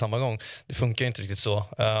 allting på samma gång. Det funkar ju inte riktigt så.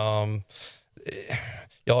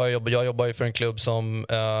 Jag jobbar ju för en klubb som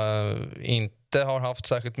inte har haft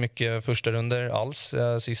särskilt mycket första runder alls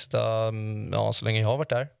så länge jag har varit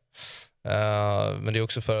där. Men det är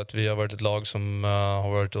också för att vi har varit ett lag som har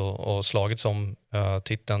varit och slagits om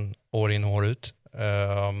titeln år in och år ut.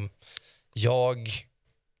 Jag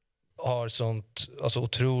har sånt, alltså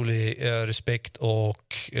otrolig respekt,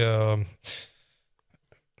 och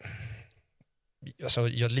alltså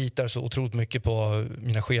jag litar så otroligt mycket på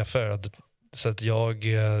mina chefer, så att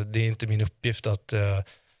det är inte min uppgift att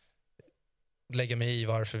lägga mig i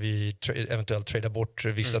varför vi eventuellt tradar bort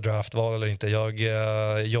vissa draftval eller inte. Jag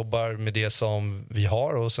jobbar med det som vi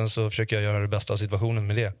har och sen så försöker jag göra det bästa av situationen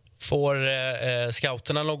med det. Får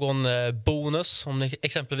scouterna någon bonus om ni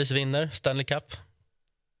exempelvis vinner Stanley Cup?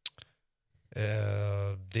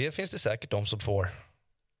 Det finns det säkert de som får.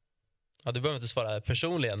 Ja, du behöver inte svara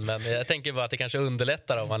personligen, men jag tänker bara att det kanske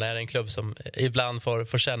underlättar om man är en klubb som ibland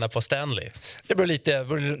får känna på Stanley. Det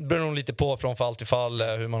beror nog lite på från fall till fall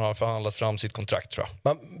hur man har förhandlat fram sitt kontrakt, tror jag.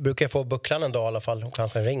 Man brukar få bucklan en dag i alla fall, och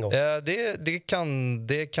kanske en ring också.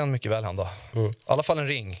 Det kan mycket väl hända. I alla fall en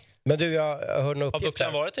ring. Men du, jag hörde en uppgift. Har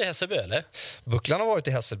bucklan varit i Hässelby, eller? Bucklan har varit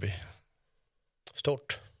i Hässelby.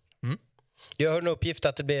 Stort. Jag hörde en uppgift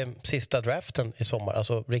att det blir sista draften i sommar,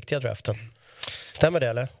 alltså riktiga draften. Stämmer det,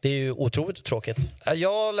 eller? Det är ju otroligt tråkigt.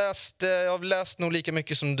 Jag har läst nog lika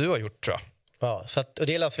mycket som du har gjort, tror jag. Ja, så att, och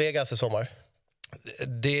det är Las Vegas i sommar.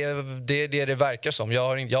 Det är det verkar som. Jag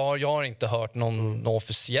har inte hört någon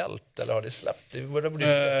officiellt, eller har det släppt?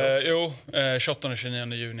 Jo, 28 och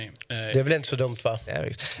 29 juni. Det är väl inte så dumt, va?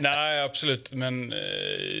 Nej, absolut. Men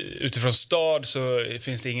utifrån stad så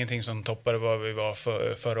finns det ingenting som toppade vad vi var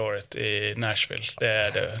förra året i Nashville.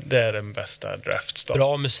 Det är den bästa draftstaden.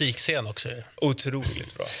 Bra musikscen också.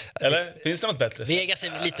 Otroligt bra. Eller? Finns det något bättre? Vegas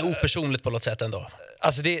är lite opersonligt på något sätt ändå.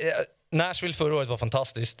 Alltså Nashville förra året var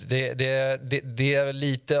fantastiskt. Det är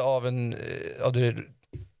lite av det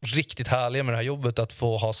riktigt härliga med det här jobbet att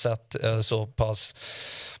få ha sett så pass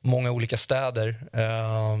många olika städer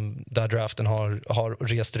där draften har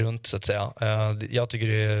rest runt, så att säga. Jag tycker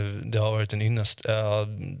det har varit en ynnest.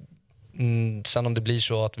 Sen om det blir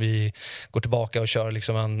så att vi går tillbaka och kör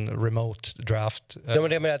liksom en remote draft. Ja, men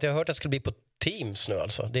det med att jag har hört att det skulle bli på Teams nu,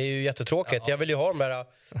 alltså. Det är ju jättetråkigt. Jag vill ju ha de här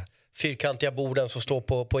fyrkantiga borden som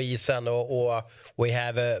står på isen och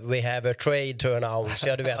we have a trade to announce.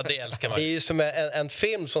 Ja, du vet. Ja, det älskar man. Det är ju som en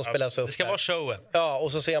film som spelas upp. Det ska vara showen. Ja,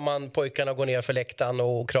 och så ser man pojkarna gå ner för läktaren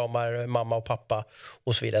och kramar mamma och pappa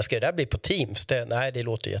och så vidare. Ska det där bli på Teams? Det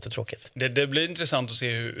låter jättetråkigt. Det blir intressant att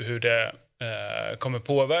se hur det kommer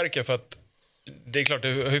påverka, för att det är klart, det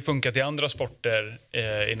har ju funkat i andra sporter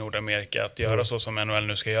i Nordamerika att göra så som NHL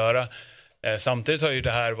nu ska göra. Samtidigt har ju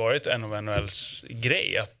det här varit en av NHLs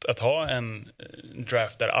grej att ha en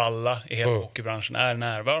draft där alla i hela hockeybranschen är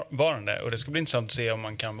närvarande, och det ska bli intressant att se om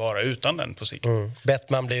man kan vara utan den på sikt.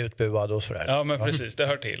 Bettman blir utbuad och sådär. Ja, men precis, det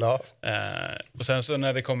hör till. Ja. Och sen så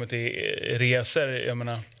när det kommer till resor, jag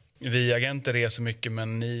menar, vi agenter reser mycket,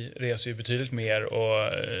 men ni reser ju betydligt mer,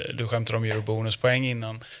 och du skämtar om eurobonuspoäng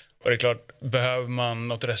innan. Och det är klart, behöver man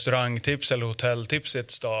något restaurangtips eller hotelltips i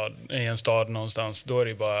en stad någonstans, då är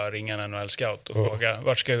det bara att ringa en NHL-scout och fråga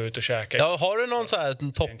vart ska jag ut och käka. Ja, har du någon så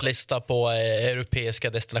här topplista på europeiska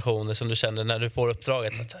destinationer som du känner när du får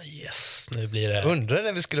uppdraget att yes, nu blir det... Undrar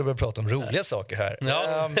när vi skulle börja prata om roliga saker här.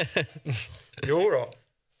 Ja. Jo då.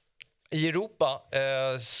 I Europa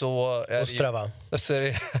så är Ostrava.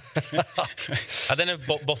 Ja, den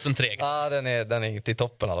är botten 3. Ja, den är inte i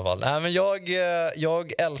toppen i alla fall. Nej, men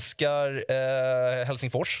jag älskar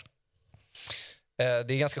Helsingfors.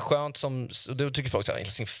 Det är ganska skönt som du tycker folk så här,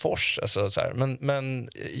 Helsingfors alltså, så här. Men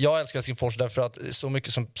jag älskar Helsingfors därför att så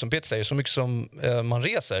mycket som Peter säger, så mycket som man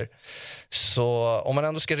reser, så om man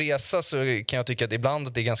ändå ska resa så kan jag tycka att ibland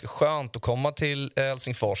att det är ganska skönt att komma till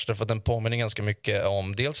Helsingfors, därför att den påminner ganska mycket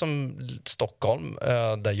om dels som Stockholm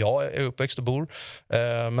där jag är uppväxt och bor,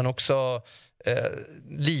 men också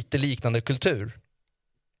lite liknande kultur.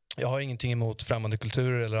 Jag har ingenting emot främmande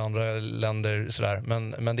kulturer eller andra länder sådär,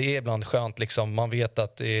 men det är ibland skönt liksom, man vet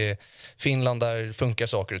att i Finland där funkar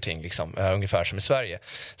saker och ting liksom, ungefär som i Sverige.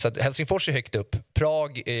 Så att Helsingfors är högt upp.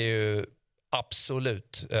 Prag är ju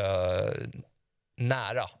absolut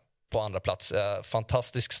nära på andra plats.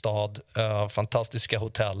 Fantastisk stad, fantastiska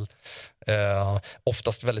hotell,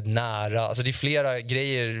 oftast väldigt nära. Alltså det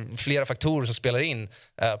är flera faktorer som spelar in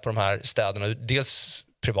på de här städerna. Dels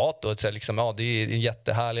privat då, så liksom, ja, det är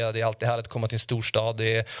jättehärliga, det är alltid härligt att komma till en storstad,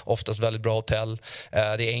 det är oftast väldigt bra hotell, det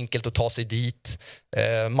är enkelt att ta sig dit,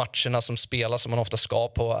 matcherna som spelas som man ofta ska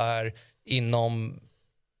på är inom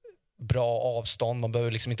bra avstånd, man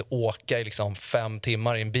behöver liksom inte åka i liksom 5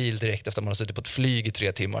 timmar i en bil direkt efter att man har suttit på ett flyg i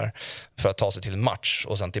 3 timmar för att ta sig till en match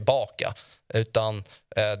och sen tillbaka, utan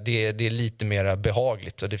det är lite mer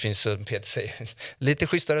behagligt, och det finns, Peter säger, lite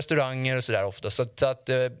schyssta restauranger och sådär ofta, så att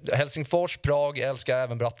Helsingfors, Prag, älskar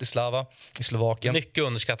även Bratislava i Slovakien. Mycket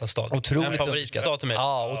underskattad stad. Otroligt favoritstad till mig.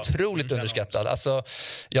 Ja, otroligt underskattad. Alltså,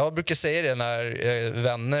 jag brukar säga det när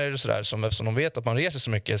vänner och sådär, som eftersom de vet att man reser så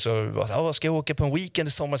mycket, så ska jag åka på en weekend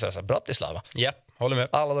i sommar, så Bratislava. Ja, håller med.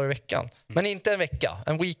 Alla dagar i veckan. Men inte en vecka,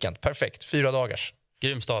 en weekend, perfekt, 4 dagars.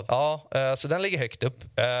 Grym stad. Ja, så den ligger högt upp.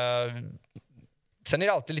 Sen är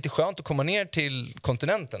det alltid lite skönt att komma ner till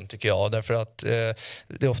kontinenten tycker jag, därför att det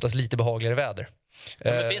är oftast lite behagligare väder.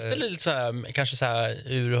 Men finns det lite så här, kanske så här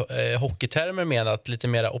ur hockeytermer menat lite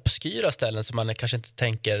mer obskyra ställen som man kanske inte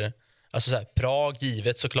tänker, alltså så här, Prag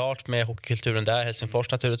givet såklart med hockeykulturen där,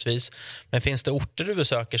 Helsingfors naturligtvis, men finns det orter du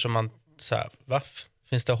besöker som man så här, va?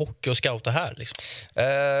 Finns det hockey och scouta här liksom?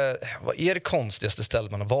 Vad är det konstigaste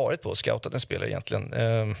stället man har varit på och scoutat en spelare egentligen?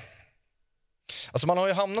 Alltså man har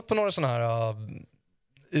ju hamnat på några sådana här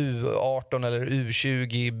U18 eller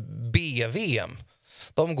U20 BVM.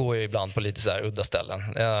 De går ju ibland på lite så här udda ställen.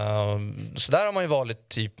 Så där har man ju varit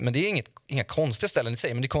typ, men det är inga konstiga ställen i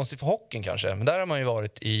sig, men det är konstigt för hockeyn kanske. Men där har man ju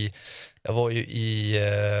varit jag var ju i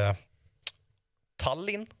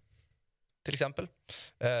Tallinn till exempel.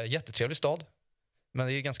 Jättetrevlig stad. Men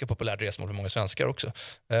det är ju ganska populärt resmål för många svenskar också.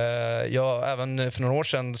 Även för några år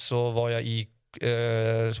sedan så var jag i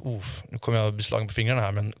nu kommer jag beslagen på fingrarna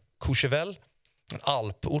här, men Courchevel, en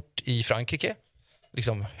alport i Frankrike,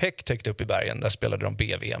 liksom högt upp i bergen, där spelade de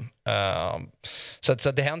BVM.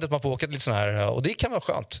 Så det händer att man får åka lite sån här, och det kan vara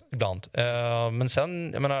skönt ibland. Men sen,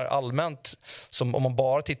 jag menar som om man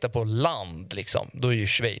bara tittar på land liksom, då är ju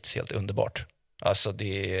Schweiz helt underbart. Alltså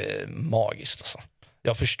det är magiskt alltså.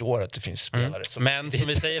 Jag förstår att det finns spelare som... Men som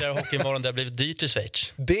vi säger här i Hockeymorgon, det har blivit dyrt i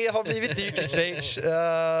Schweiz. Det har blivit dyrt i Schweiz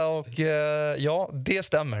och ja, det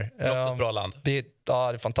stämmer. Det är också ett bra land. Det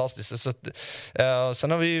är fantastiskt. Så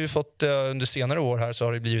sen har vi ju fått under senare år här så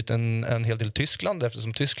har det blivit en hel del Tyskland.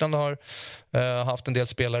 Eftersom Tyskland har haft en del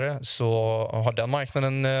spelare så har den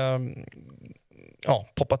marknaden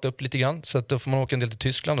poppat upp lite grann. Så att då får man åka en del till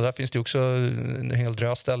Tyskland och där finns det också en hel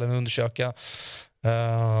drös ställen att undersöka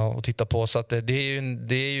och titta på, så att det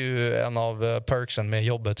är ju en av perksen med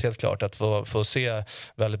jobbet, helt klart, att få se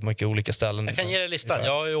väldigt mycket olika ställen. Jag kan ge dig listan.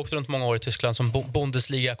 Jag har ju åkt runt många år i Tyskland som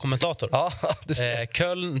Bundesliga-kommentator. Ja,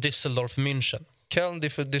 Köln, Düsseldorf, München. Köln,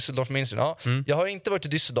 Düsseldorf, München. Ja. Jag har inte varit i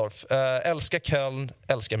Düsseldorf. Älskar Köln,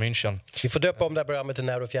 älskar München. Vi får döpa om det här programmet till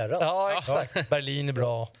när och fjärran. Ja, exakt. Berlin är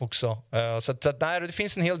bra också. Så nej, det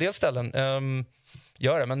finns en hel del ställen.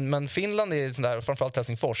 Gör det. Men Finland är sån där, framförallt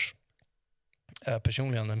Helsingfors.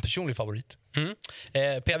 Personligen en personlig favorit.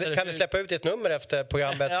 Peter, kan vi släppa ut ett nummer efter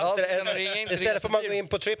programmet? Istället för att man går in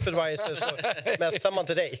på TripAdvisor så mässar man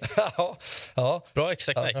till dig. Ja. Bra,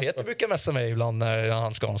 exakt. Nej. Peter brukar mässa mig ibland när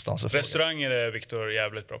han ska någonstans. Restauranger är Victor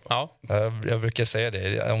jävligt bra på. Ja. Jag brukar säga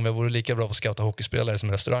det. Om jag vore lika bra på att scouta hockeyspelare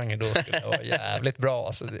som restauranger, då skulle jag vara jävligt bra.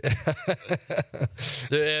 Alltså.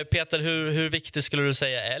 Du, Peter, hur viktig skulle du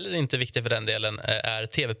säga, eller inte viktig för den delen, är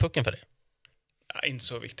TV-pucken för dig? Ja, inte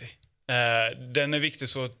så viktig. Den är viktig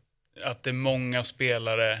så att det är många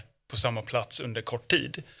spelare på samma plats under kort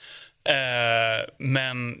tid.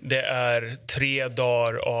 Men det är 3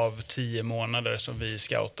 dagar av 10 månader som vi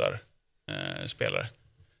scoutar spelare.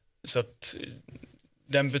 Så att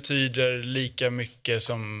den betyder lika mycket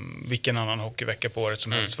som vilken annan hockeyvecka på året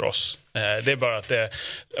som helst för oss. Det är bara att det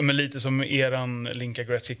är lite som eran Linka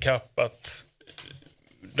Gretzky Cup, att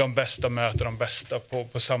de bästa möter de bästa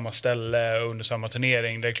på samma ställe under samma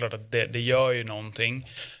turnering. Det är klart att det gör ju någonting.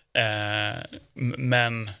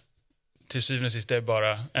 Men till syvende och sist det är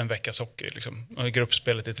bara en veckas hockey. Liksom. Och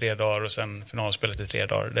gruppspelet i 3 dagar och sen finalspelet i 3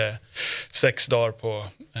 dagar. Det är 6 dagar på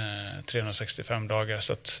 365 dagar.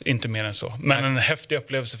 Så att inte mer än så. Men en häftig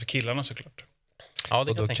upplevelse för killarna såklart. Ja,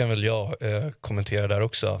 det och då kan väl jag kommentera där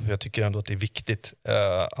också. Jag tycker ändå att det är viktigt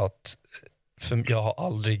att... För jag har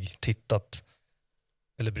aldrig tittat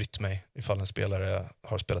eller brytt mig ifall en spelare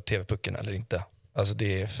har spelat TV-pucken eller inte. Alltså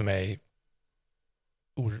det är för mig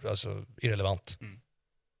irrelevant.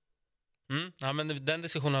 Ja, men den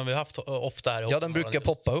diskussionen har vi haft ofta här. Ja, den brukar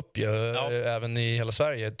poppa upp ju, även i hela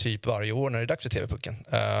Sverige, typ varje år när det är dags för TV-pucken.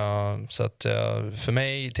 Så att för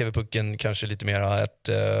mig TV-pucken kanske lite mer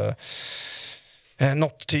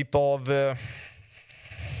något typ av...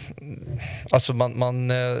 Alltså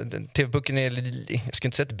TV-pucken är, jag ska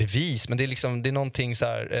inte säga ett bevis, men det är liksom, det är någonting så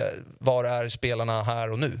här, var är spelarna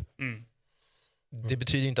här och nu? Det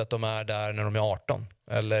betyder inte att de är där när de är 18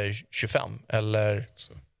 eller 25 eller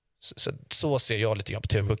så ser jag lite grann på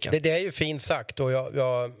TV-pucken. Det är ju fint sagt, och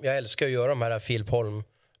jag älskar att göra de här Philip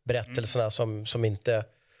Holm-berättelserna som inte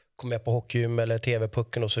kommer med på Hockeym eller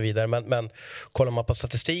TV-pucken och så vidare, men kollar man på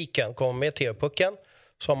statistiken, kommer med TV-pucken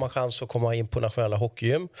så har man chans att komma in på nationella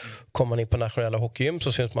hockeygym. Kommer man in på nationella hockeygym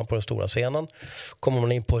så syns man på den stora scenen. Kommer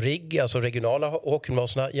man in på RIG, alltså regionala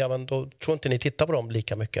hockeygymnasierna, ja, men då tror inte ni tittar på dem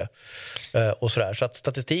lika mycket. Och sådär. Så att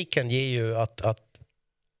statistiken ger ju att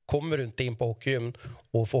kommer du inte in på hockeygym,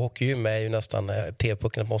 och för hockeygym är ju nästan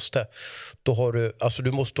TV-pucken ett måste, då har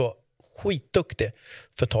du måste vara skitduktig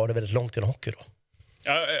för att ta det väldigt långt i hockey då.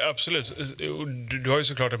 Ja, absolut. Du har ju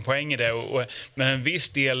såklart en poäng i det. Men en viss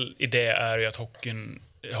del i det är ju att hockeyn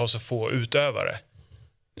har så få utövare.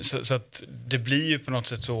 Så att det blir ju på något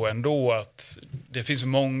sätt så ändå att det finns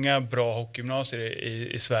många bra hockeygymnasier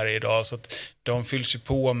i Sverige idag, så att de fylls ju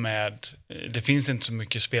på med, det finns inte så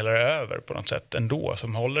mycket spelare över på något sätt ändå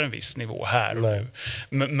som håller en viss nivå här och nu.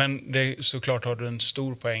 Men det, såklart har du en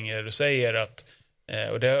stor poäng i det du säger, att,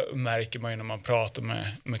 och det märker man ju när man pratar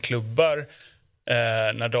med klubbar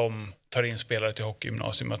när de tar in spelare till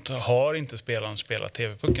hockeygymnasium, att har inte spelaren spelat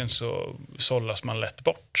TV-pucken så sållas man lätt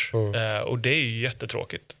bort. Och det är ju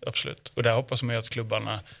jättetråkigt, absolut. Och där hoppas man ju att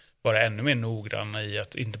klubbarna vara ännu mer noggranna i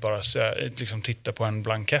att inte bara liksom titta på en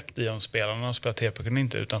blankett i om spelarna spelar TV-pucken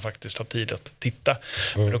inte, utan faktiskt ha tid att titta.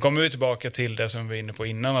 Men då kommer vi tillbaka till det som vi var inne på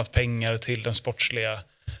innan, att pengar till den sportsliga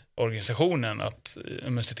organisationen, att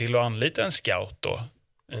se till att anlita en scout då,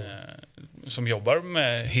 som jobbar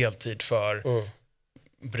med heltid för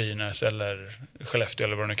Brynäs eller Skellefteå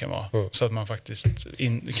eller vad det nu kan vara. Så att man faktiskt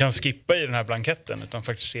kan skippa i den här blanketten utan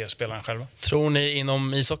faktiskt se spelarna själva. Tror ni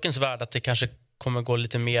inom ishockeyns värld att det kanske kommer gå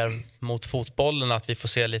lite mer mot fotbollen, att vi får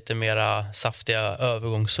se lite mera saftiga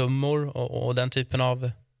övergångssummor och den typen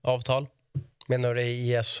av avtal? Menar du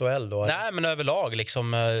i SHL då? Nej, men överlag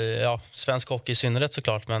liksom, ja, svensk hockey i synnerhet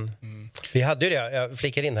såklart, men... Vi hade ju det, jag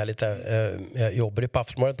flickar in här lite, jag jobbade på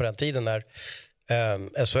Aftonbladet på den tiden när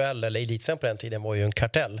SHL eller elitsen på den tiden var ju en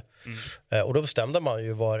kartell. Och då bestämde man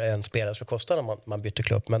ju vad en spelare skulle kosta när man bytte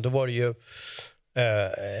klubb. Men då var det ju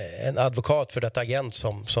en advokat för detta agent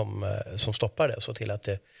som stoppade det, så till att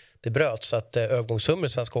det bröts. Så att övergångssummor i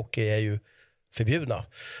svensk hockey är ju förbjudna.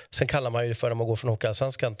 Sen kallar man ju det för, när man går från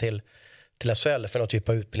Hockeyallsvenskan till SHL, för någon typ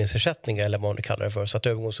av utbildningsersättning eller vad man kallar det för. Så att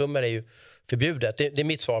övergångssummor är ju förbjudet. Det är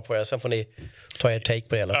mitt svar på det. Sen får ni ta er take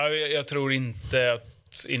på det. Eller? Ja, jag tror inte att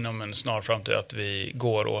inom en snar framtid att vi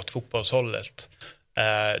går åt fotbollshållet.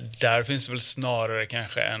 Där finns väl snarare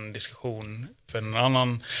kanske en diskussion för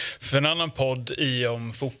en annan podd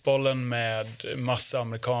om fotbollen med massa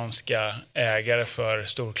amerikanska ägare för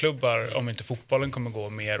storklubbar, om inte fotbollen kommer gå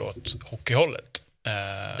mer åt hockeyhållet.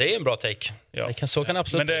 Det är en bra take. Ja. Så kan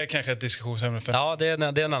absolut. Men det är kanske ett diskussionsämne för... Ja, det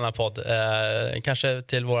är en annan podd. Kanske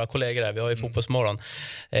till våra kollegor här. Vi har ju Fotbollsmorgon.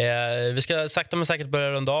 Vi ska sakta men säkert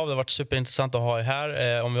börja runda av. Det har varit superintressant att ha er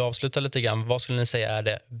här. Om vi avslutar lite grann, vad skulle ni säga är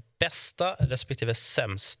det bästa respektive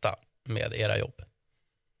sämsta med era jobb?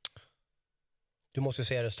 Du måste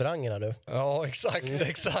se restaurangerna nu. Ja,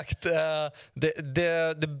 exakt.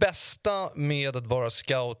 Det bästa med att vara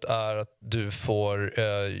scout är att du får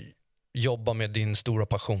jobba med din stora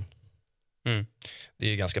passion. Det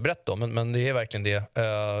är ganska brett då, men det är verkligen det.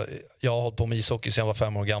 Jag har hållit på med ishockey sedan jag var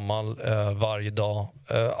 5 år gammal. Varje dag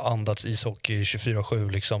andats ishockey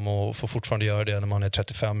 24/7 liksom, och får fortfarande göra det när man är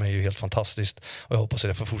 35 är ju helt fantastiskt. Och jag hoppas att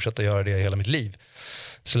jag får fortsätta göra det hela mitt liv,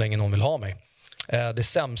 så länge någon vill ha mig. Det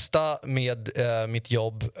sämsta med mitt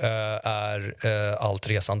jobb är allt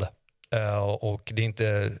resande. Och det är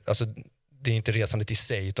inte... Alltså, det är inte resandet i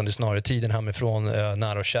sig, utan det är snarare tiden hemifrån,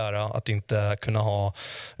 nära och kära, att inte kunna ha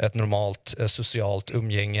ett normalt socialt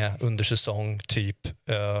umgänge under säsong, typ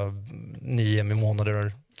 9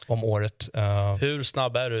 månader om året. Hur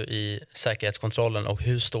snabb är du i säkerhetskontrollen och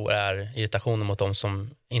hur stor är irritationen mot dem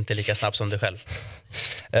som inte är lika snabb som dig själv?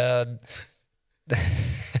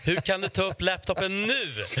 Hur kan du ta upp laptopen nu?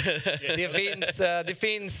 Det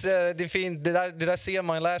där ser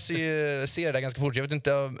man, ser det där ganska fort. Jag vet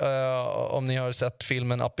inte om ni har sett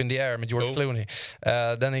filmen Up in the Air med George Clooney.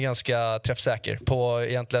 Den är ganska träffsäker på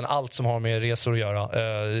egentligen allt som har med resor att göra.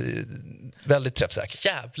 Väldigt träffsäker.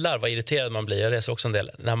 Jävlar vad irriterad man blir. Jag reser också en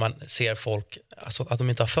del när man ser folk, alltså, att de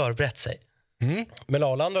inte har förberett sig. Men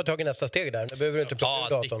Arlanda har tagit nästa steg där. Nu behöver du inte plocka ur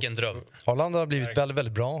datorn. Vilken dröm. Arlanda har blivit väldigt,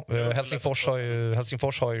 väldigt bra.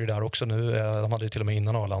 Helsingfors har ju det där också nu. De hade det till och med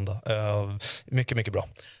innan Arlanda. Mycket, mycket bra.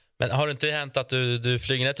 Men har det inte hänt att du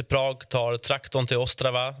flyger ner till Prag, tar traktorn till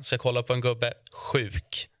Ostrava, ska kolla på en gubbe,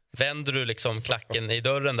 sjuk? Vänder du liksom klacken i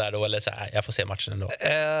dörren där då, eller så här, jag får se matchen ändå?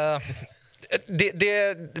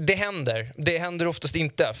 Det händer. Det händer oftast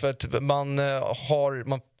inte, för att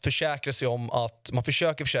man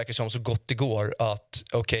försöker försäkra sig om så gott det går att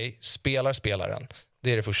spelaren.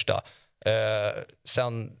 Det är det första.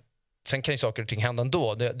 Sen kan ju saker och ting hända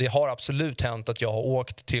ändå. Det har absolut hänt att jag har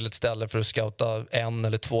åkt till ett ställe för att scouta 1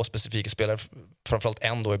 eller 2 specifika spelare, framförallt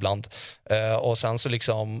en då ibland. Och sen så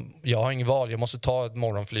liksom, jag har ingen val, jag måste ta ett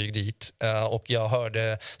morgonflyg dit. Och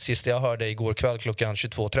sista jag hörde igår kväll klockan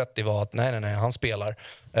 22:30 var att nej, han spelar.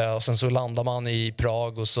 Och sen så landar man i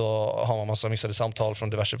Prag och så har man massa missade samtal från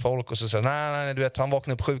diverse folk och så säger nej, du vet, han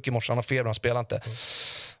vaknade upp sjuk i morse, han har feber, han spelar inte.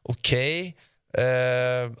 Okej.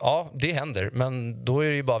 Ja, det händer. Men då är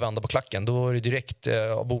det ju bara att vända på klacken. Då är det direkt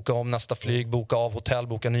boka om nästa flyg, boka av hotell,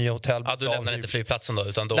 boka nya hotell. Ja, du lämnar inte flygplatsen då?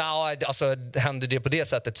 Utan då... Nej, alltså händer det på det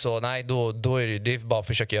sättet så nej, då är det bara att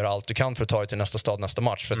försöka göra allt du kan för att ta dig till nästa stad, nästa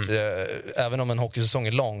match. För att, även om en hockeysäsong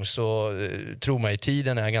är lång så tror mig,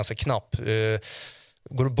 tiden är ganska knapp.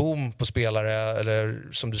 Går du boom på spelare eller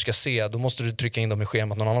som du ska se, då måste du trycka in dem i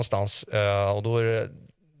schemat någon annanstans. Och då är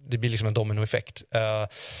det blir liksom en dominoeffekt.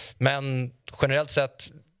 Men generellt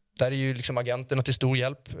sett, där är ju liksom agenterna till stor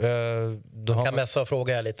hjälp. Kan messa och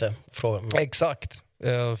fråga lite. Exakt.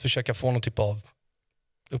 Försöka få någon typ av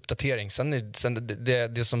uppdatering. Sen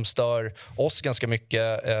det som stör oss ganska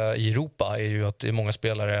mycket i Europa är ju att det är många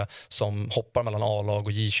spelare som hoppar mellan A-lag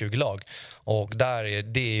och J20-lag. Och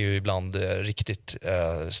det är ju ibland riktigt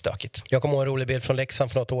stökigt. Jag kommer ihåg en rolig bild från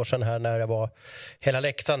Leksand för något år sedan här när det var hela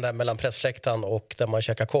läktaren där mellan pressläktaren och där man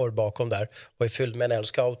käkar korv bakom där och är fylld med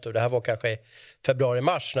NHL-scouter. Det här var kanske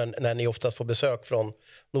februari-mars när ni oftast får besök från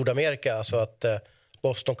Nordamerika, så att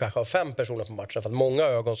Boston kanske har 5 personer på matchen för att många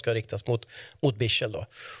ögon ska riktas mot Bichel då.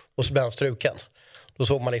 Och så blev han struken. Då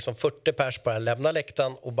såg man liksom 40 pers bara lämna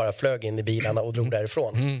läktaren och bara flög in i bilarna och drog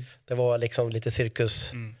därifrån. Det var liksom lite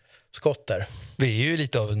cirkusskott där. Vi är ju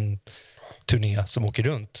lite av en turné som åker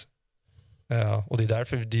runt. Och det är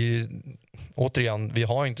därför återigen, vi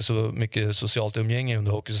har inte så mycket socialt umgänge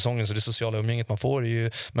under hockeysäsongen, så det sociala umgänget man får är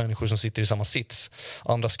ju människor som sitter i samma sits.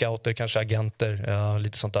 Andra scouter, kanske agenter,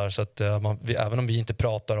 lite sånt där. Så att även om vi inte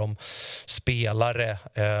pratar om spelare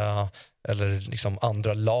eller liksom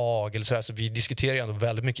andra lag eller så vi diskuterar ju ändå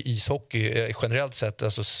väldigt mycket ishockey generellt sett,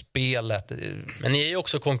 alltså spelet. Men ni är ju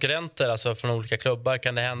också konkurrenter alltså från olika klubbar.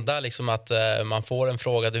 Kan det hända liksom att man får en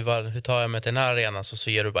fråga, hur tar jag mig till den här arenan, så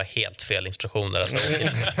ger du bara helt fel instruktioner, alltså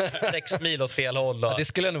 6 mil åt fel håll. Ja, det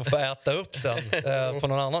skulle jag nog få äta upp sen på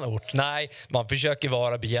någon annan ort. Nej, man försöker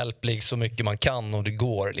vara behjälplig så mycket man kan och det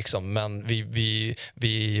går liksom. Men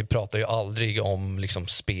vi pratar ju aldrig om liksom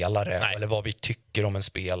spelare. Nej. Eller vad vi tycker om en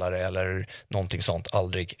spelare eller någonting sånt,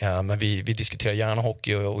 aldrig. Men vi diskuterar gärna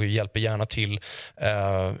hockey och hjälper gärna till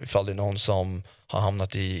ifall det är någon som har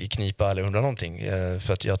hamnat i knipa eller undrar någonting.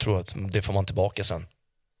 För att jag tror att det får man tillbaka sen.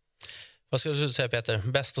 Vad skulle du säga, Peter?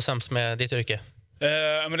 Bäst och sämst med ditt yrke?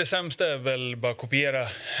 Men det sämsta är väl bara kopiera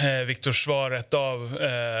Victors svar rätt av.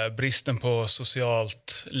 Bristen på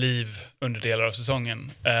socialt liv under delar av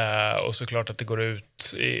säsongen. Och såklart att det går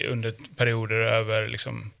ut under perioder över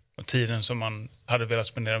liksom tiden som man hade velat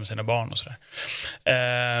spendera med sina barn och sådär.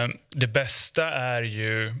 Det bästa är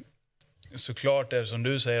ju såklart det som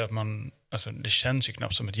du säger, att det känns ju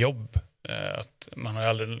knappt som ett jobb. Att man har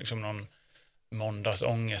aldrig liksom någon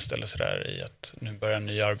måndagsångest eller sådär i att nu börjar en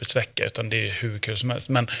ny arbetsvecka, utan det är hur kul som helst.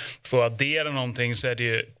 Men för att addera någonting så är det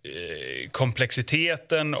ju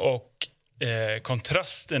komplexiteten och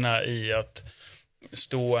kontrasterna i att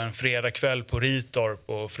stå en fredagkväll på Ritorp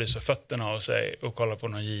och frysa fötterna av sig och kolla på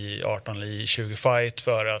någon J18 eller J20 fight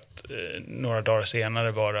för att några dagar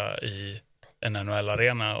senare vara i en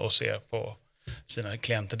NHL-arena och se på sina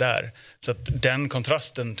klienter där. Så att den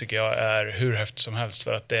kontrasten tycker jag är hur häftig som helst,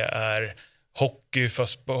 för att det är hockey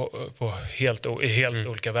fast på helt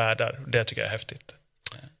olika världar. Det tycker jag är häftigt.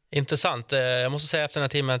 Intressant. Jag måste säga efter den här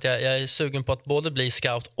timmen att jag är sugen på att både bli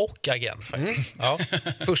scout och agent. Ja.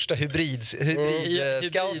 Första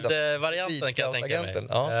hybridvarianten kan jag tänka mig.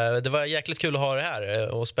 Ja. Det var jäkligt kul att ha det här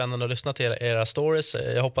och spännande att lyssna till era stories.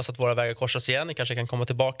 Jag hoppas att våra vägar korsas igen. Ni kanske kan komma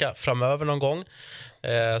tillbaka framöver någon gång.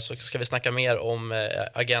 Så ska vi snacka mer om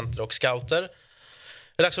agenter och scouter.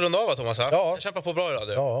 Det är dags att runda av, Thomas. Ja. Jag kämpar på bra idag.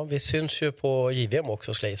 Du. Ja, vi syns ju på JVM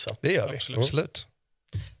också, Slisa. Det gör vi, absolut.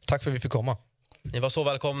 Tack för att vi fick komma. Ni var så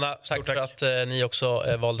välkomna. Tack för att ni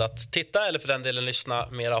också valde att titta eller för den delen lyssna.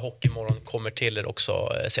 Mera Hockeymorgon kommer till er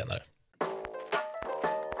också senare.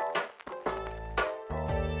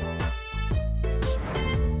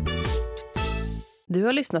 Du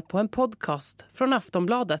har lyssnat på en podcast från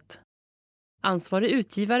Aftonbladet. Ansvarig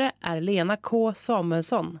utgivare är Lena K.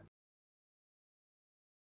 Samuelsson.